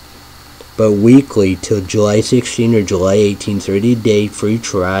 but weekly till July 16 or July 18. 30-day free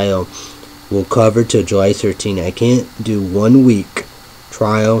trial will cover till July 13. I can't do 1 week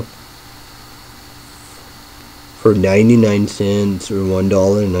trial for 99 cents or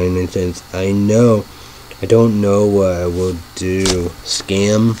 $1.99. I don't know what I will do.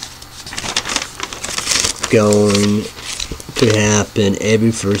 Scam going to happen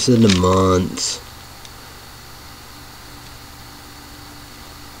every first of the month.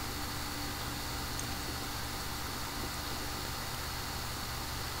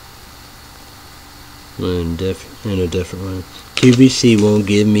 In a different way. QVC won't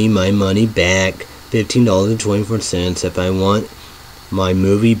give me my money back, $15.24. If I want my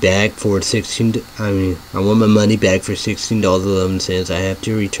movie back for I want my money back for $16.11. I have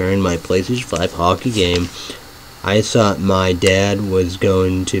to return my PlayStation 5 hockey game. I thought my dad was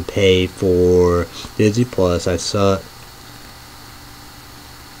going to pay for Disney Plus. I thought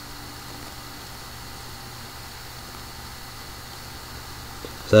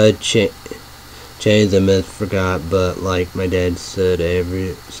change them and forgot, but like my dad said,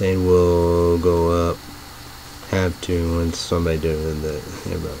 everything will go up. Have to when somebody doing that.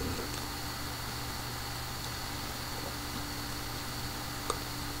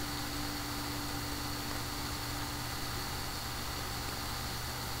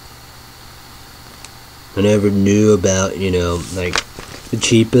 I never knew about, like the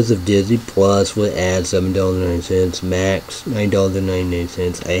cheapest of Disney Plus would add $7.09, max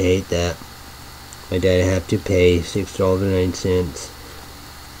 $9.99. I hate that. My dad have to pay $6.09.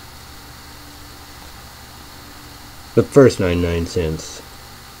 The first 99 cents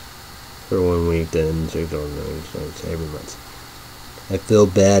for 1 week, then $6.09 every month. I feel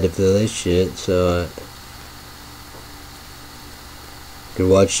bad if that shit, so I could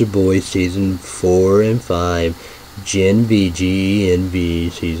watch The Boys season 4 and 5, Gen V,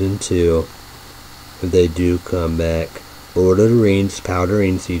 GENV season 2, if they do come back. Lord of the Rings,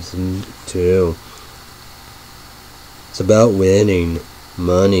 Powdering season 2. It's about winning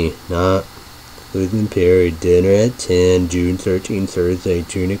money, not losing period. Dinner at 10, June 13th, Thursday.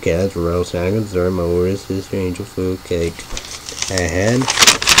 Tuna casserole, salmon, my older sister, angel food cake. I had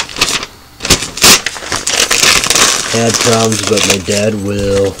problems, but my dad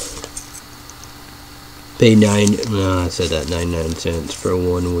will pay 99 cents for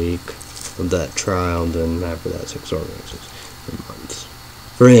 1 week of that trial, and then after that $6 a month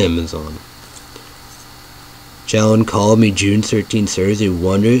for Amazon. Jalen called me June 13th, Thursday.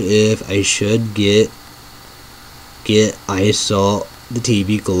 Wonder if I should get I saw the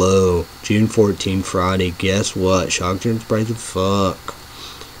TV glow. June 14th, Friday. Guess what? Shock and surprise as fuck.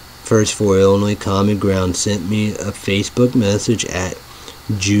 First for Illinois Common Ground sent me a Facebook message at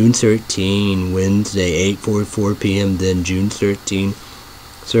June 13, Wednesday, 8:44 p.m. Then June 13,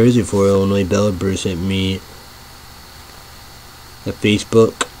 Thursday for Illinois Bella Bruce sent me a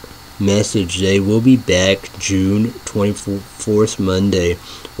Facebook message. They will be back June 24th, Monday.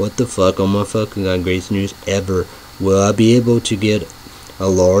 What the fuck? Oh my fucking god, greatest news ever. Will I be able to get a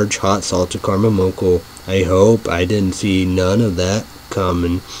large hot salted caramel mocha? I hope. I didn't see none of that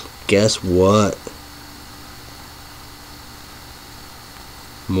coming. Guess what?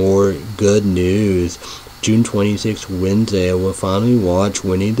 More good news. June 26th, Wednesday, I will finally watch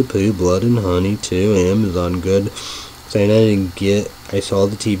Winnie the Pooh, Blood and Honey 2, Amazon. Good. Saying I saw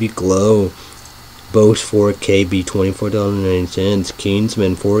the TV glow. Bose 4K be $24.09.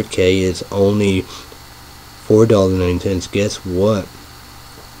 Kingsman 4K is only $4.09. Guess what?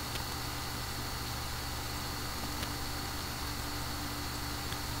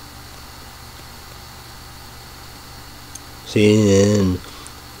 CNN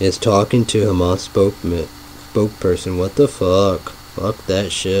is talking to Hamas spokesperson. What the fuck? Fuck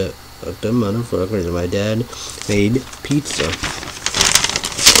that shit. Fuck them motherfuckers. My dad made pizza.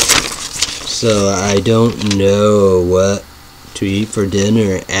 So I don't know what to eat for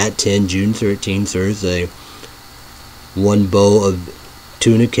dinner at 10 June 13, Thursday. 1 bowl of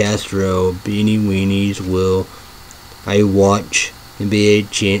tuna casserole, beanie weenies. Will I watch NBA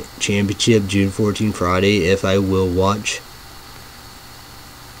Championship June 14, Friday? If I will watch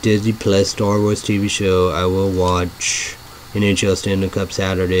Disney Plus Star Wars TV show, I will watch NHL Stanley Cup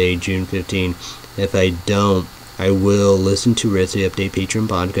Saturday, June 15. If I don't, I will listen to Recipe Update Patreon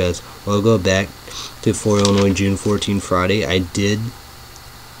podcast. I'll go back to Fort Illinois, June 14, Friday. I did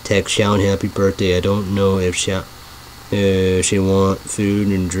text Shawn happy birthday. I don't know if she want food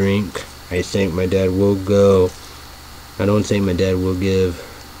and drink. I think my dad will go. I don't think my dad will give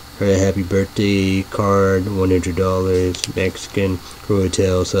her a happy birthday card, $100, Mexican,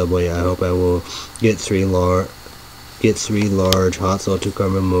 hotel, Subway. I hope I will get three large hot salted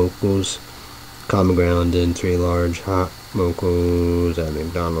caramel mochas, Common Ground, and 3 large hot mochas at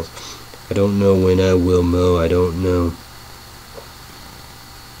McDonald's. I don't know when I will mow. I don't know.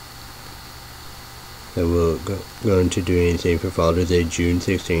 I will going to do anything for Father's Day, June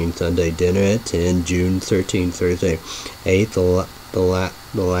 16th, Sunday, dinner at 10, June 13th, Thursday, 8th,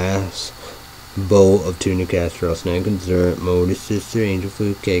 the last bowl of tuna casserole, snack and dessert, Motor Sister Angel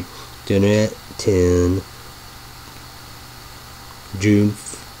Food Cake, dinner at 10, June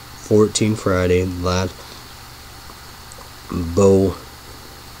 14th, Friday, last bowl,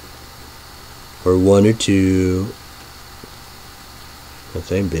 or 1 or 2, I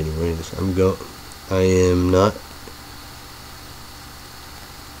think Benny Wings, I am not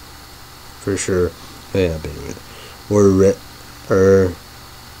for sure. Yeah, Benny Wings. Or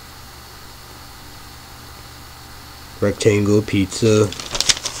rectangle pizza.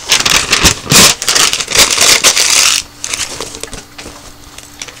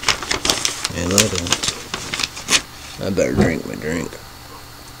 And like that. I better drink my drink.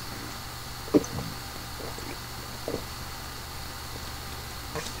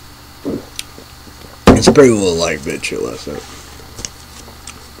 It's pretty well like BitChute last night.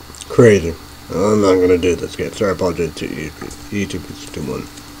 Crazy. I'm not gonna do this again. Sorry, I apologize to YouTube. It's 2-1.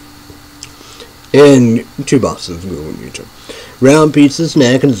 And 2 boxes go on YouTube. Round pizza,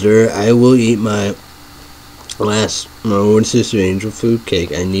 snack, and dessert. I will eat my own Sister Angel Food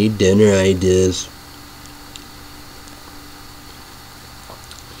Cake. I need dinner ideas.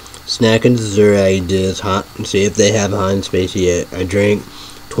 Snack and dessert ideas. See if they have hot and spicy yet. I drank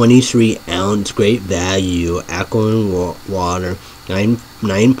 23-ounce, great value, alkaline water,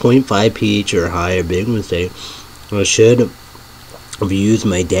 9.5 pH or higher, big mistake. I should have used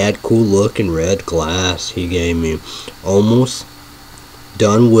my dad cool looking red glass he gave me. Almost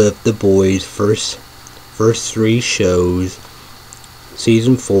done with The Boys first 3 shows,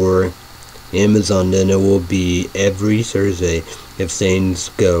 season 4, Amazon, then it will be every Thursday if things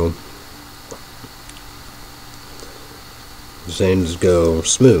go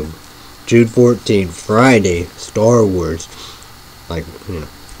smooth. June 14th, Friday, Star Wars. I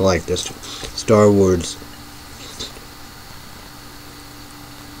like this too. Star Wars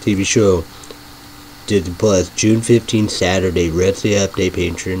TV show, Disney Plus. June 15th, Saturday, Red's the Update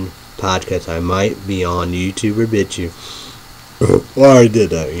Patreon podcast. I might be on YouTube or BitChute. Well, I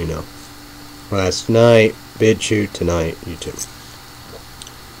did that, last night, BitChute, tonight, YouTube.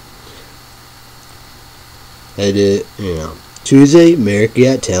 I did, Tuesday, America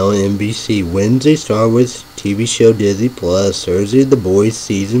Got Talent, NBC. Wednesday, Star Wars TV show, Disney Plus. Thursday, The Boys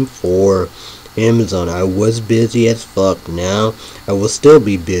season 4, Amazon. I was busy as fuck. Now I will still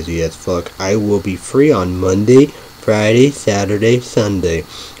be busy as fuck. I will be free on Monday, Friday, Saturday, Sunday.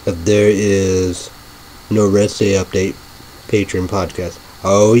 If there is no Rest Day Update Patreon podcast, I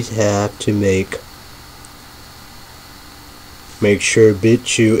always have to make sure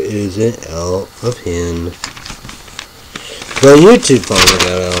BitChute isn't out of hand. But YouTube finally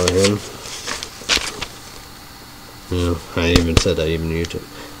got out of him. I even said that, even YouTube.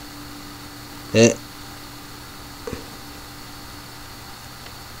 I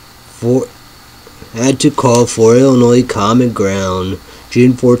had to call for Illinois Common Ground.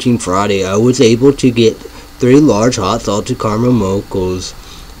 June 14, Friday. I was able to get 3 large hot salted caramel mochas.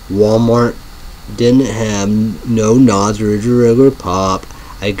 Walmart didn't have no Nas original regular pop.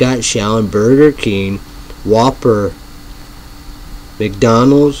 I got Shallon, Burger King, Whopper,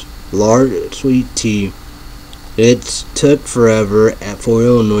 McDonald's, large sweet tea. It took forever at Fort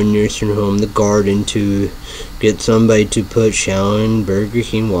Illinois Nursing Home, the Garden, to get somebody to put Shallon, Burger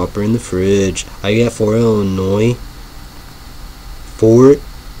King, Whopper in the fridge. I got Fort Illinois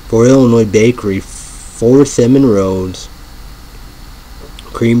Bakery, 4 Cinnamon Rolls,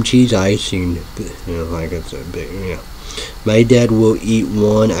 cream cheese icing. Like it's a big, My dad will eat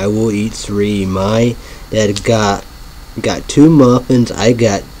 1. I will eat 3. My dad got 2 muffins. I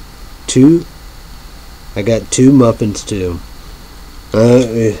got 2 muffins too.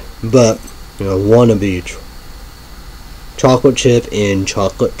 But 1 of each. Chocolate chip and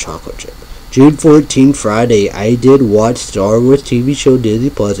chocolate chip. June 14, Friday. I did watch Star Wars TV show, Disney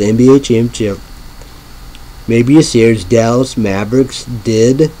Plus, NBA Championship. Maybe a series. Dallas Mavericks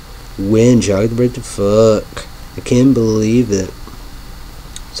did win. Shocked the fuck. I can't believe it.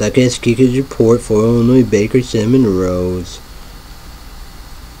 Second Kickers report for Illinois Baker Cinnamon Rolls.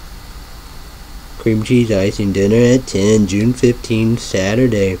 Cream cheese icing, dinner at 10, June 15,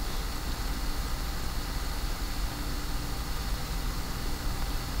 Saturday.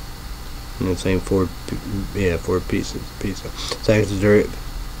 Saying 4 pieces pizza. Second dessert.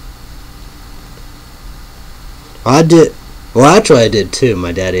 I did too.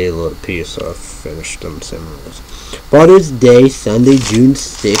 My dad ate a little piece, so I finished them cinnamon rolls. Father's Day, Sunday, June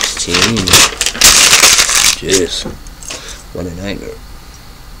 16. Jeez. What a nightmare.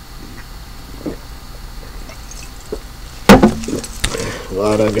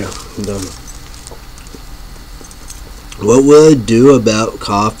 Glad I got done. What will I do about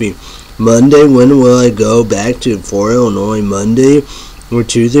coffee? Monday, when will I go back to 4 Illinois? Monday or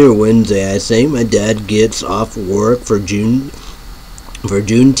Tuesday or Wednesday? I think my dad gets off work for Juneteenth,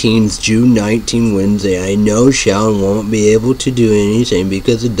 June 19, Wednesday. I know Shawn won't be able to do anything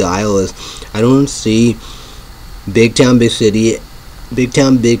because of Dallas. I don't see Big Town, Big City,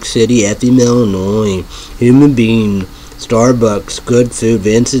 FM, Illinois. Human Being, Starbucks, good food,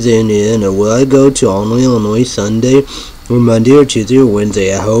 Vince's Indiana. Will I go to Olney, Illinois Sunday or Monday or Tuesday or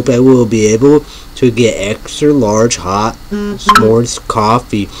Wednesday? I hope I will be able to get extra large hot s'mores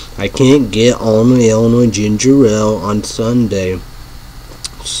coffee. I can't get Olney, Illinois ginger ale on Sunday.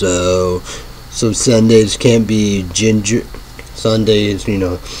 So Sundays can't be ginger. Sundays,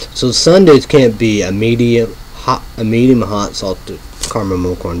 So Sundays can't be a medium hot salted caramel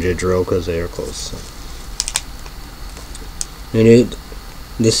milk on ginger ale because they are close. And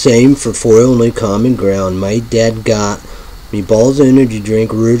the same for 4 Illinois Common Ground. My dad got me Balls energy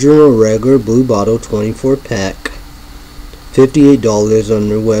drink, original regular blue bottle, 24 pack, $58 on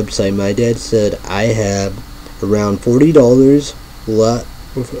their website. My dad said I have around $40 left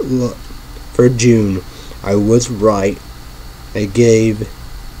for June. I was right.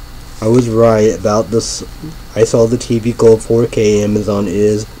 I was right about this. I saw the TV Gold 4K Amazon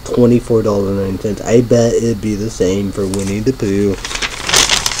is $24.09. I bet it'd be the same for Winnie the Pooh,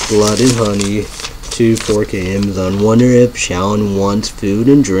 Blood and Honey, 4K Amazon. Wonder if Shawn wants food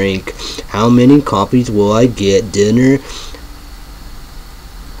and drink. How many copies will I get? Dinner?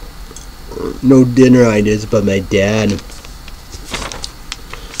 No dinner ideas, but my dad.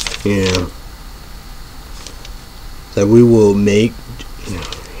 That we will make.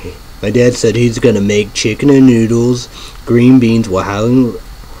 My dad said he's gonna make chicken and noodles, green beans, Wahoo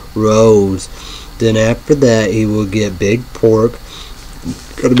rolls. Then after that, he will get big pork.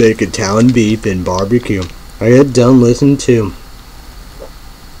 Gonna make Italian beef and barbecue. I got done listening to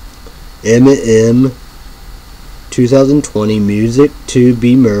Eminem 2020 Music to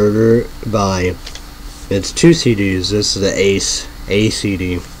Be Murdered by. It's 2 CDs. This is the A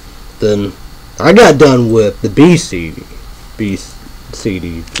CD. Then I got done with the B CD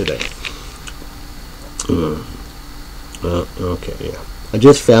today. Okay, yeah. I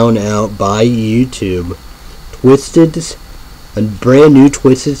just found out by YouTube a brand new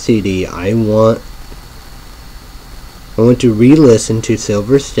Twisted CD. I want to re-listen to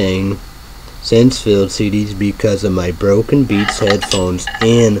Silver Stain Sensefield CDs because of my broken Beats headphones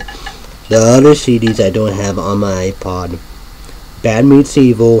and the other CDs I don't have on my iPod. Bad Meets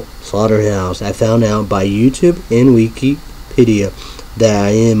Evil, Slaughterhouse. I found out by YouTube and Wikipedia that I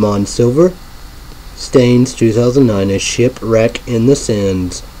am on Silver Stains 2009, A Shipwreck in the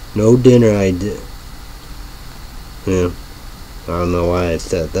Sands. No dinner I did. Yeah. I don't know why I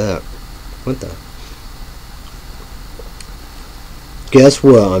said that. What the? Guess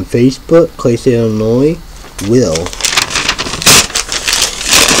what? On Facebook, Clay State, Illinois, will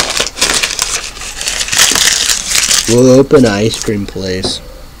open an ice cream place.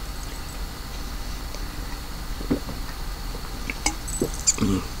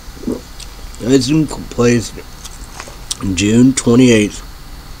 Ice cream place June 28th.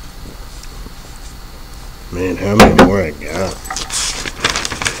 Man, how many more I got?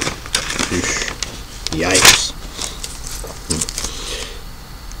 Yikes.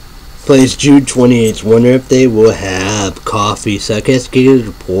 Place June 28th. Wonder if they will have coffee. Success Gated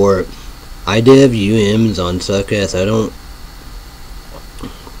Report. I did have UMs on Success. I don't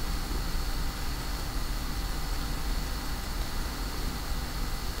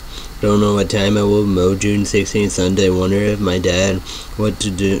know what time I will mow June 16th Sunday. Wonder if my dad what to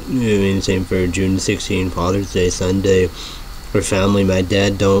do anything for June 16th Father's Day Sunday for family. My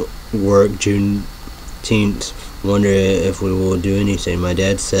dad don't work June 10th. Wonder if we will do anything. My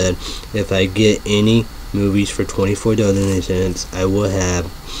dad said if I get any movies for $24.80, I will have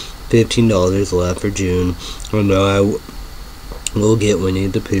 $15 left for June. I know I will get Winnie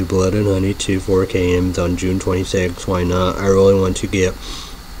the Pooh, Blood and Honey 2 4K M's on June 26th. Why not? I really want to get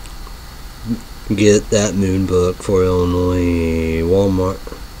that Moon book for Illinois.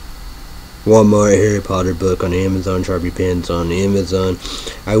 Walmart Harry Potter book on Amazon. Sharpie pens on Amazon.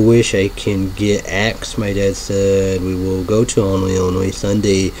 I wish I can get Axe. My dad said we will go to Illinois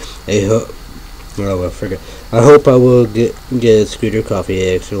Sunday. I hope I will get Scooter coffee,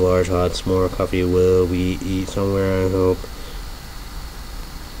 extra large hot s'more coffee. Will we eat somewhere? I hope.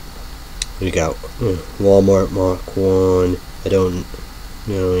 We got Walmart Mach 1. I don't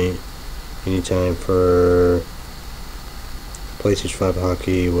know any time for PlayStation 5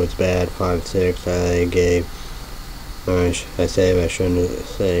 hockey was bad. 5-6. I gave I shouldn't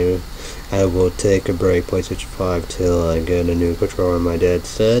say. I will take a break PlayStation 5 till I get a new controller. My dad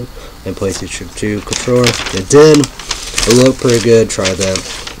said, and PlayStation 2 controller. It did. It looked pretty good. Try that.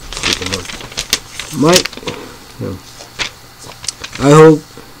 Might. Yeah. I hope.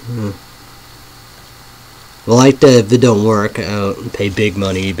 Like that, if it don't work out, pay big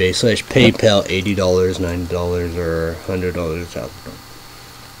money eBay / PayPal $80, $90, or $100 out.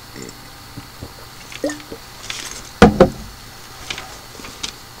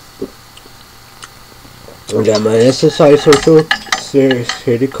 I got my SSI Social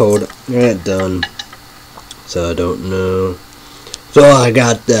Security code. That done. So I don't know. So I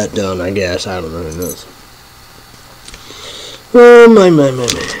got that done, I guess. I don't know who knows. Oh my.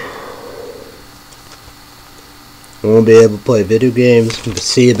 I won't be able to play video games. We'll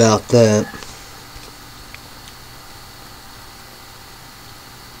see about that.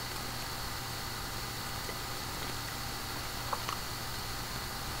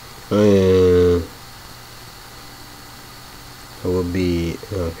 It will be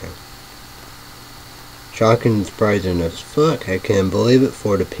okay. Shocking and surprising as fuck. I can't believe it.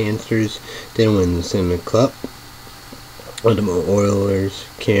 For the Panthers didn't win the Stanley Cup. The Oilers,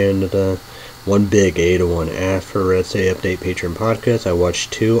 Canada. One big 8-1 after Red State Update Patreon podcast. I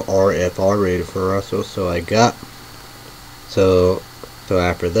watched 2 RFR rated for Russell, so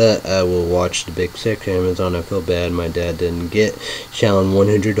after that I will watch the Big Six Amazon. I feel bad my dad didn't get Shallon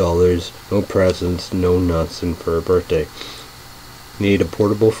 $100, no presents, no nothing for her birthday. Need a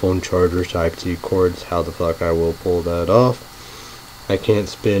portable phone charger, Type-C cords. How the fuck I will pull that off? I can't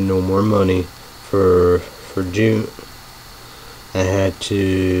spend no more money for June. I had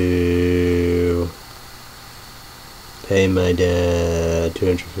to pay my dad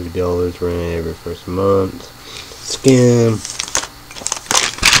 $250 rent every first month. Scam.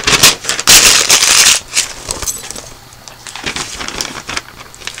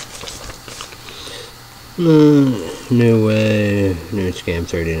 New way. New scam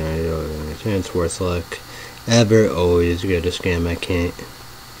 $39. It's worth luck. Ever always get a scam. I can't.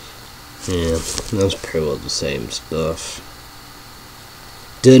 Yeah, that's pretty well the same stuff.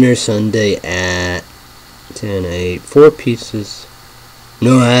 Dinner Sunday at 10/8. 4 pieces.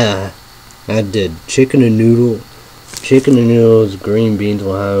 No, I did chicken and noodles, green beans,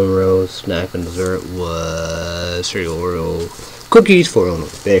 Ohio roast, snack and dessert was cereal Oreo cookies for on the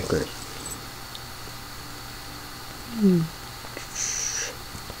bakery.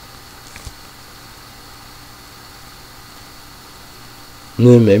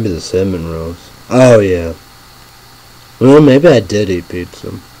 Maybe the cinnamon rolls. Oh yeah. Well, maybe I did eat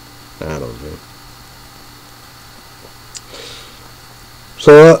pizza. I don't know.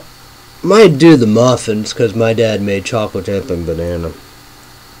 So, I might do the muffins because my dad made chocolate chip and banana.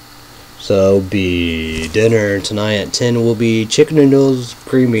 So, be dinner tonight at 10 will be chicken noodles,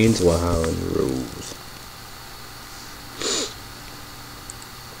 green beans, wow, and rolls.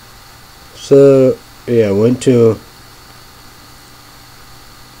 So, yeah, I went to...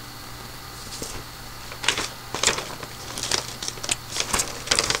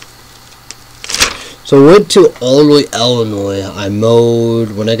 So I went to Alloy, Illinois. I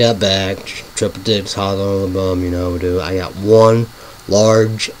mowed when I got back. Triple digs, hot on the bum, you know what I do. I got one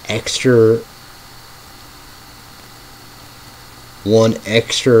extra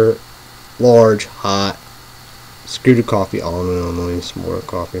large hot scooter coffee, all in Illinois, some more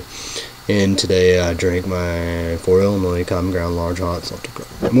coffee. And today I drank my 4 Illinois Common Ground large hot salted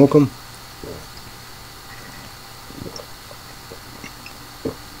mocha.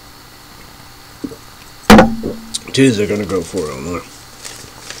 Tuesday gonna go for Illinois.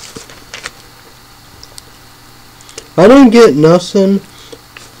 I didn't get nothing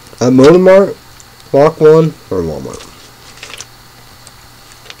at Motormart, Walk 1, or Walmart.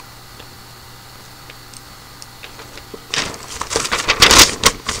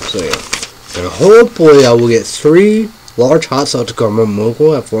 So yeah. And hopefully I will get 3 large hot salted caramel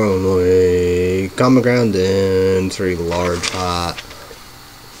mocha at 4 Illinois Common Ground and 3 large hot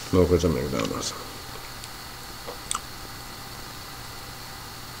mochas at McDonald's.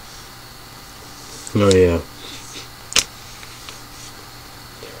 Oh yeah.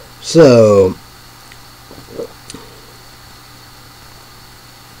 So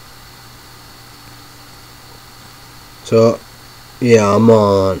yeah, I'm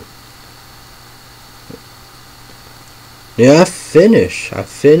on. Yeah, I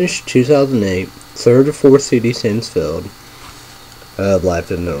finished 2008, 3rd or 4th CD since filled.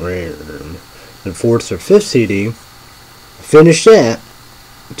 Life in the Rain. The 4th or 5th CD. Finished that.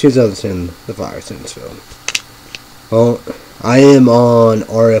 2010, the Fire Since film. Well, I am on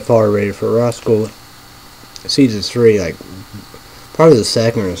RFR rated for Roscoe season 3, like probably the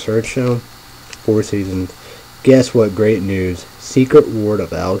second or third show, 4 seasons. Guess what? Great news! Secret Ward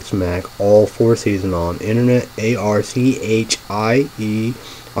of Alex Mack, all 4 seasons on internet. ARCHIEIV.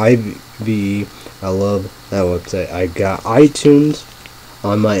 I love that website. I got iTunes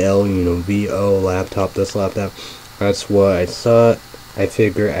on my VO laptop. This laptop. That's what I thought. I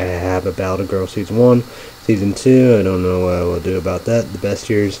figure I have about a girl season 1, season 2. I don't know what I will do about that. The best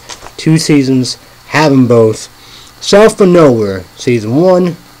years, 2 seasons. Have them both. South of Nowhere, season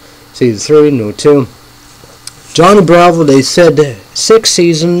 1, season 3, no 2. Johnny Bravo, they said 6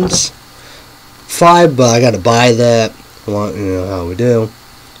 seasons, 5, but I gotta buy that. You know how we do.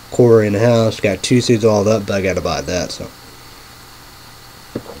 Corey in the House, got 2 seasons all that, but I gotta buy that, so.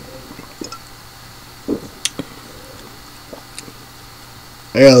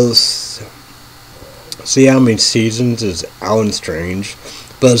 Yeah, let's see how many seasons is Alan Strange.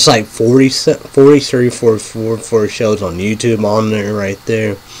 But it's like 40, 44 shows on YouTube on there right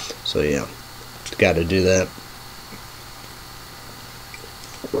there. So yeah, got to do that.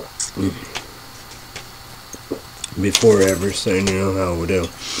 Before everything, you know how we do.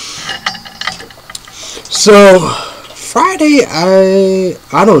 So Friday, I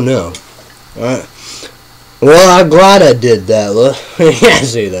don't know. Well, I'm glad I did that. Look, yeah,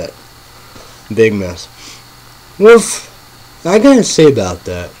 see that big mess. Well, I gotta say about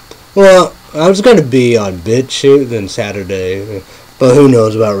that. Well, I was gonna be on BitChute then Saturday, but who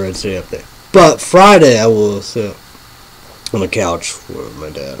knows about Red City Update. But Friday, I will sit on the couch with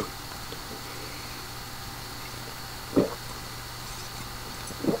my dad.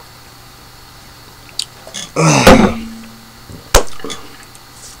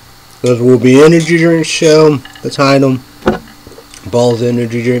 This will be energy drink show. The title: Balls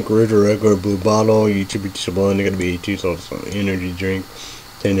energy drink, regular blue bottle. YouTube blend. They're gonna be 2 salts on energy drink,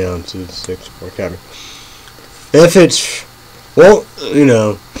 10 ounces, 64 calories. If it's you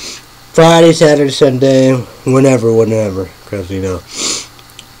know, Friday, Saturday, Sunday, whenever, because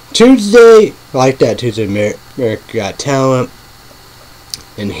Tuesday, like that Tuesday, America Got Talent,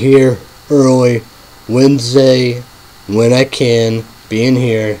 and here early. Wednesday, when I can, be in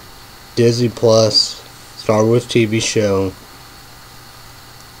here. Disney Plus, Star Wars TV show.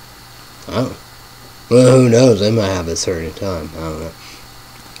 Well, who knows? They might have a certain time. I don't know.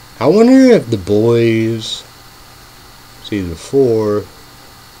 I wonder if The Boys season 4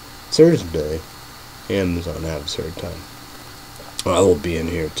 Thursday Amazon have a certain time. I will be in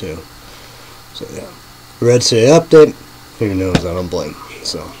here too. So yeah, Red City Update. Who knows? I don't blame.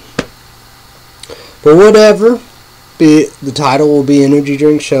 So, but whatever. The title will be Energy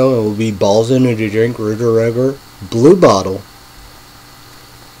Drink Show. It will be Balls Energy Drink, regular blue bottle.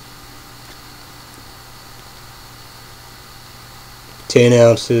 $10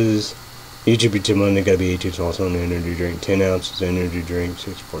 ounces. YouTube money gotta be 18 also on the energy drink. 10 ounces energy drink,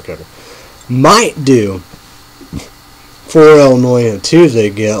 64 calories. Might do for Illinois on Tuesday.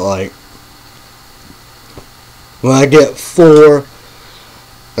 Get like when I get 4.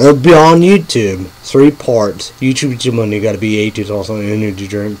 It'll be on YouTube. 3 parts. YouTube money gotta be 18 also on energy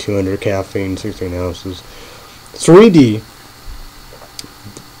drink. 200 caffeine, 16 ounces. 3D.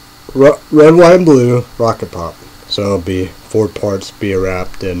 Red, white, and blue. Rocket Pop. So it'll be 4 parts. Be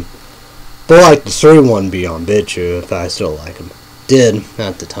wrapped in. But like the 3 one be on BitChute if I still like them. Did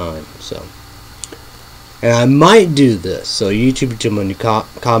at the time. So. And I might do this. So YouTube money.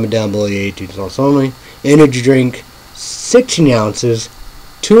 Comment down below. 18 also only. Energy drink. 16 ounces.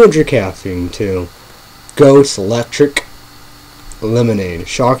 200 caffeine too. Ghost Electric Lemonade.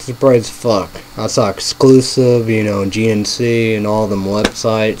 Shock surprise fuck. I saw exclusive, GNC and all them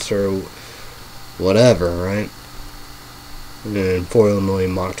websites or whatever, right? And for Illinois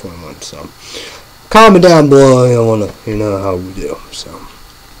Mach 21. So comment down below. I wanna how we do. So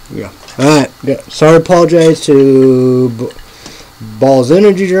yeah. Alright. Sorry, apologize to Balls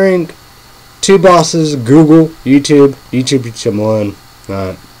Energy Drink. 2 bosses, Google, YouTube someone.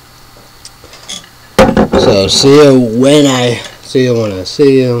 Alright. So see you when I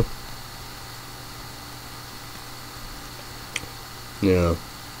see you. Yeah.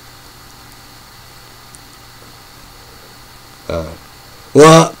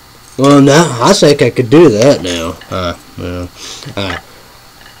 Well, now I think I could do that now.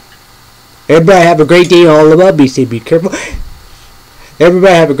 Everybody have a great day all above. Be safe, be careful.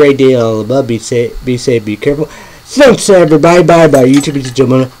 Everybody have a great day all above. Be safe, be careful. Thanks everybody. Bye bye. YouTube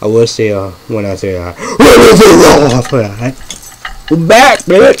gentlemen. I will say when I say we're back,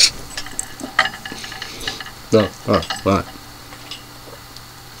 bitch. No, bye.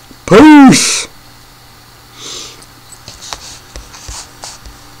 Peace.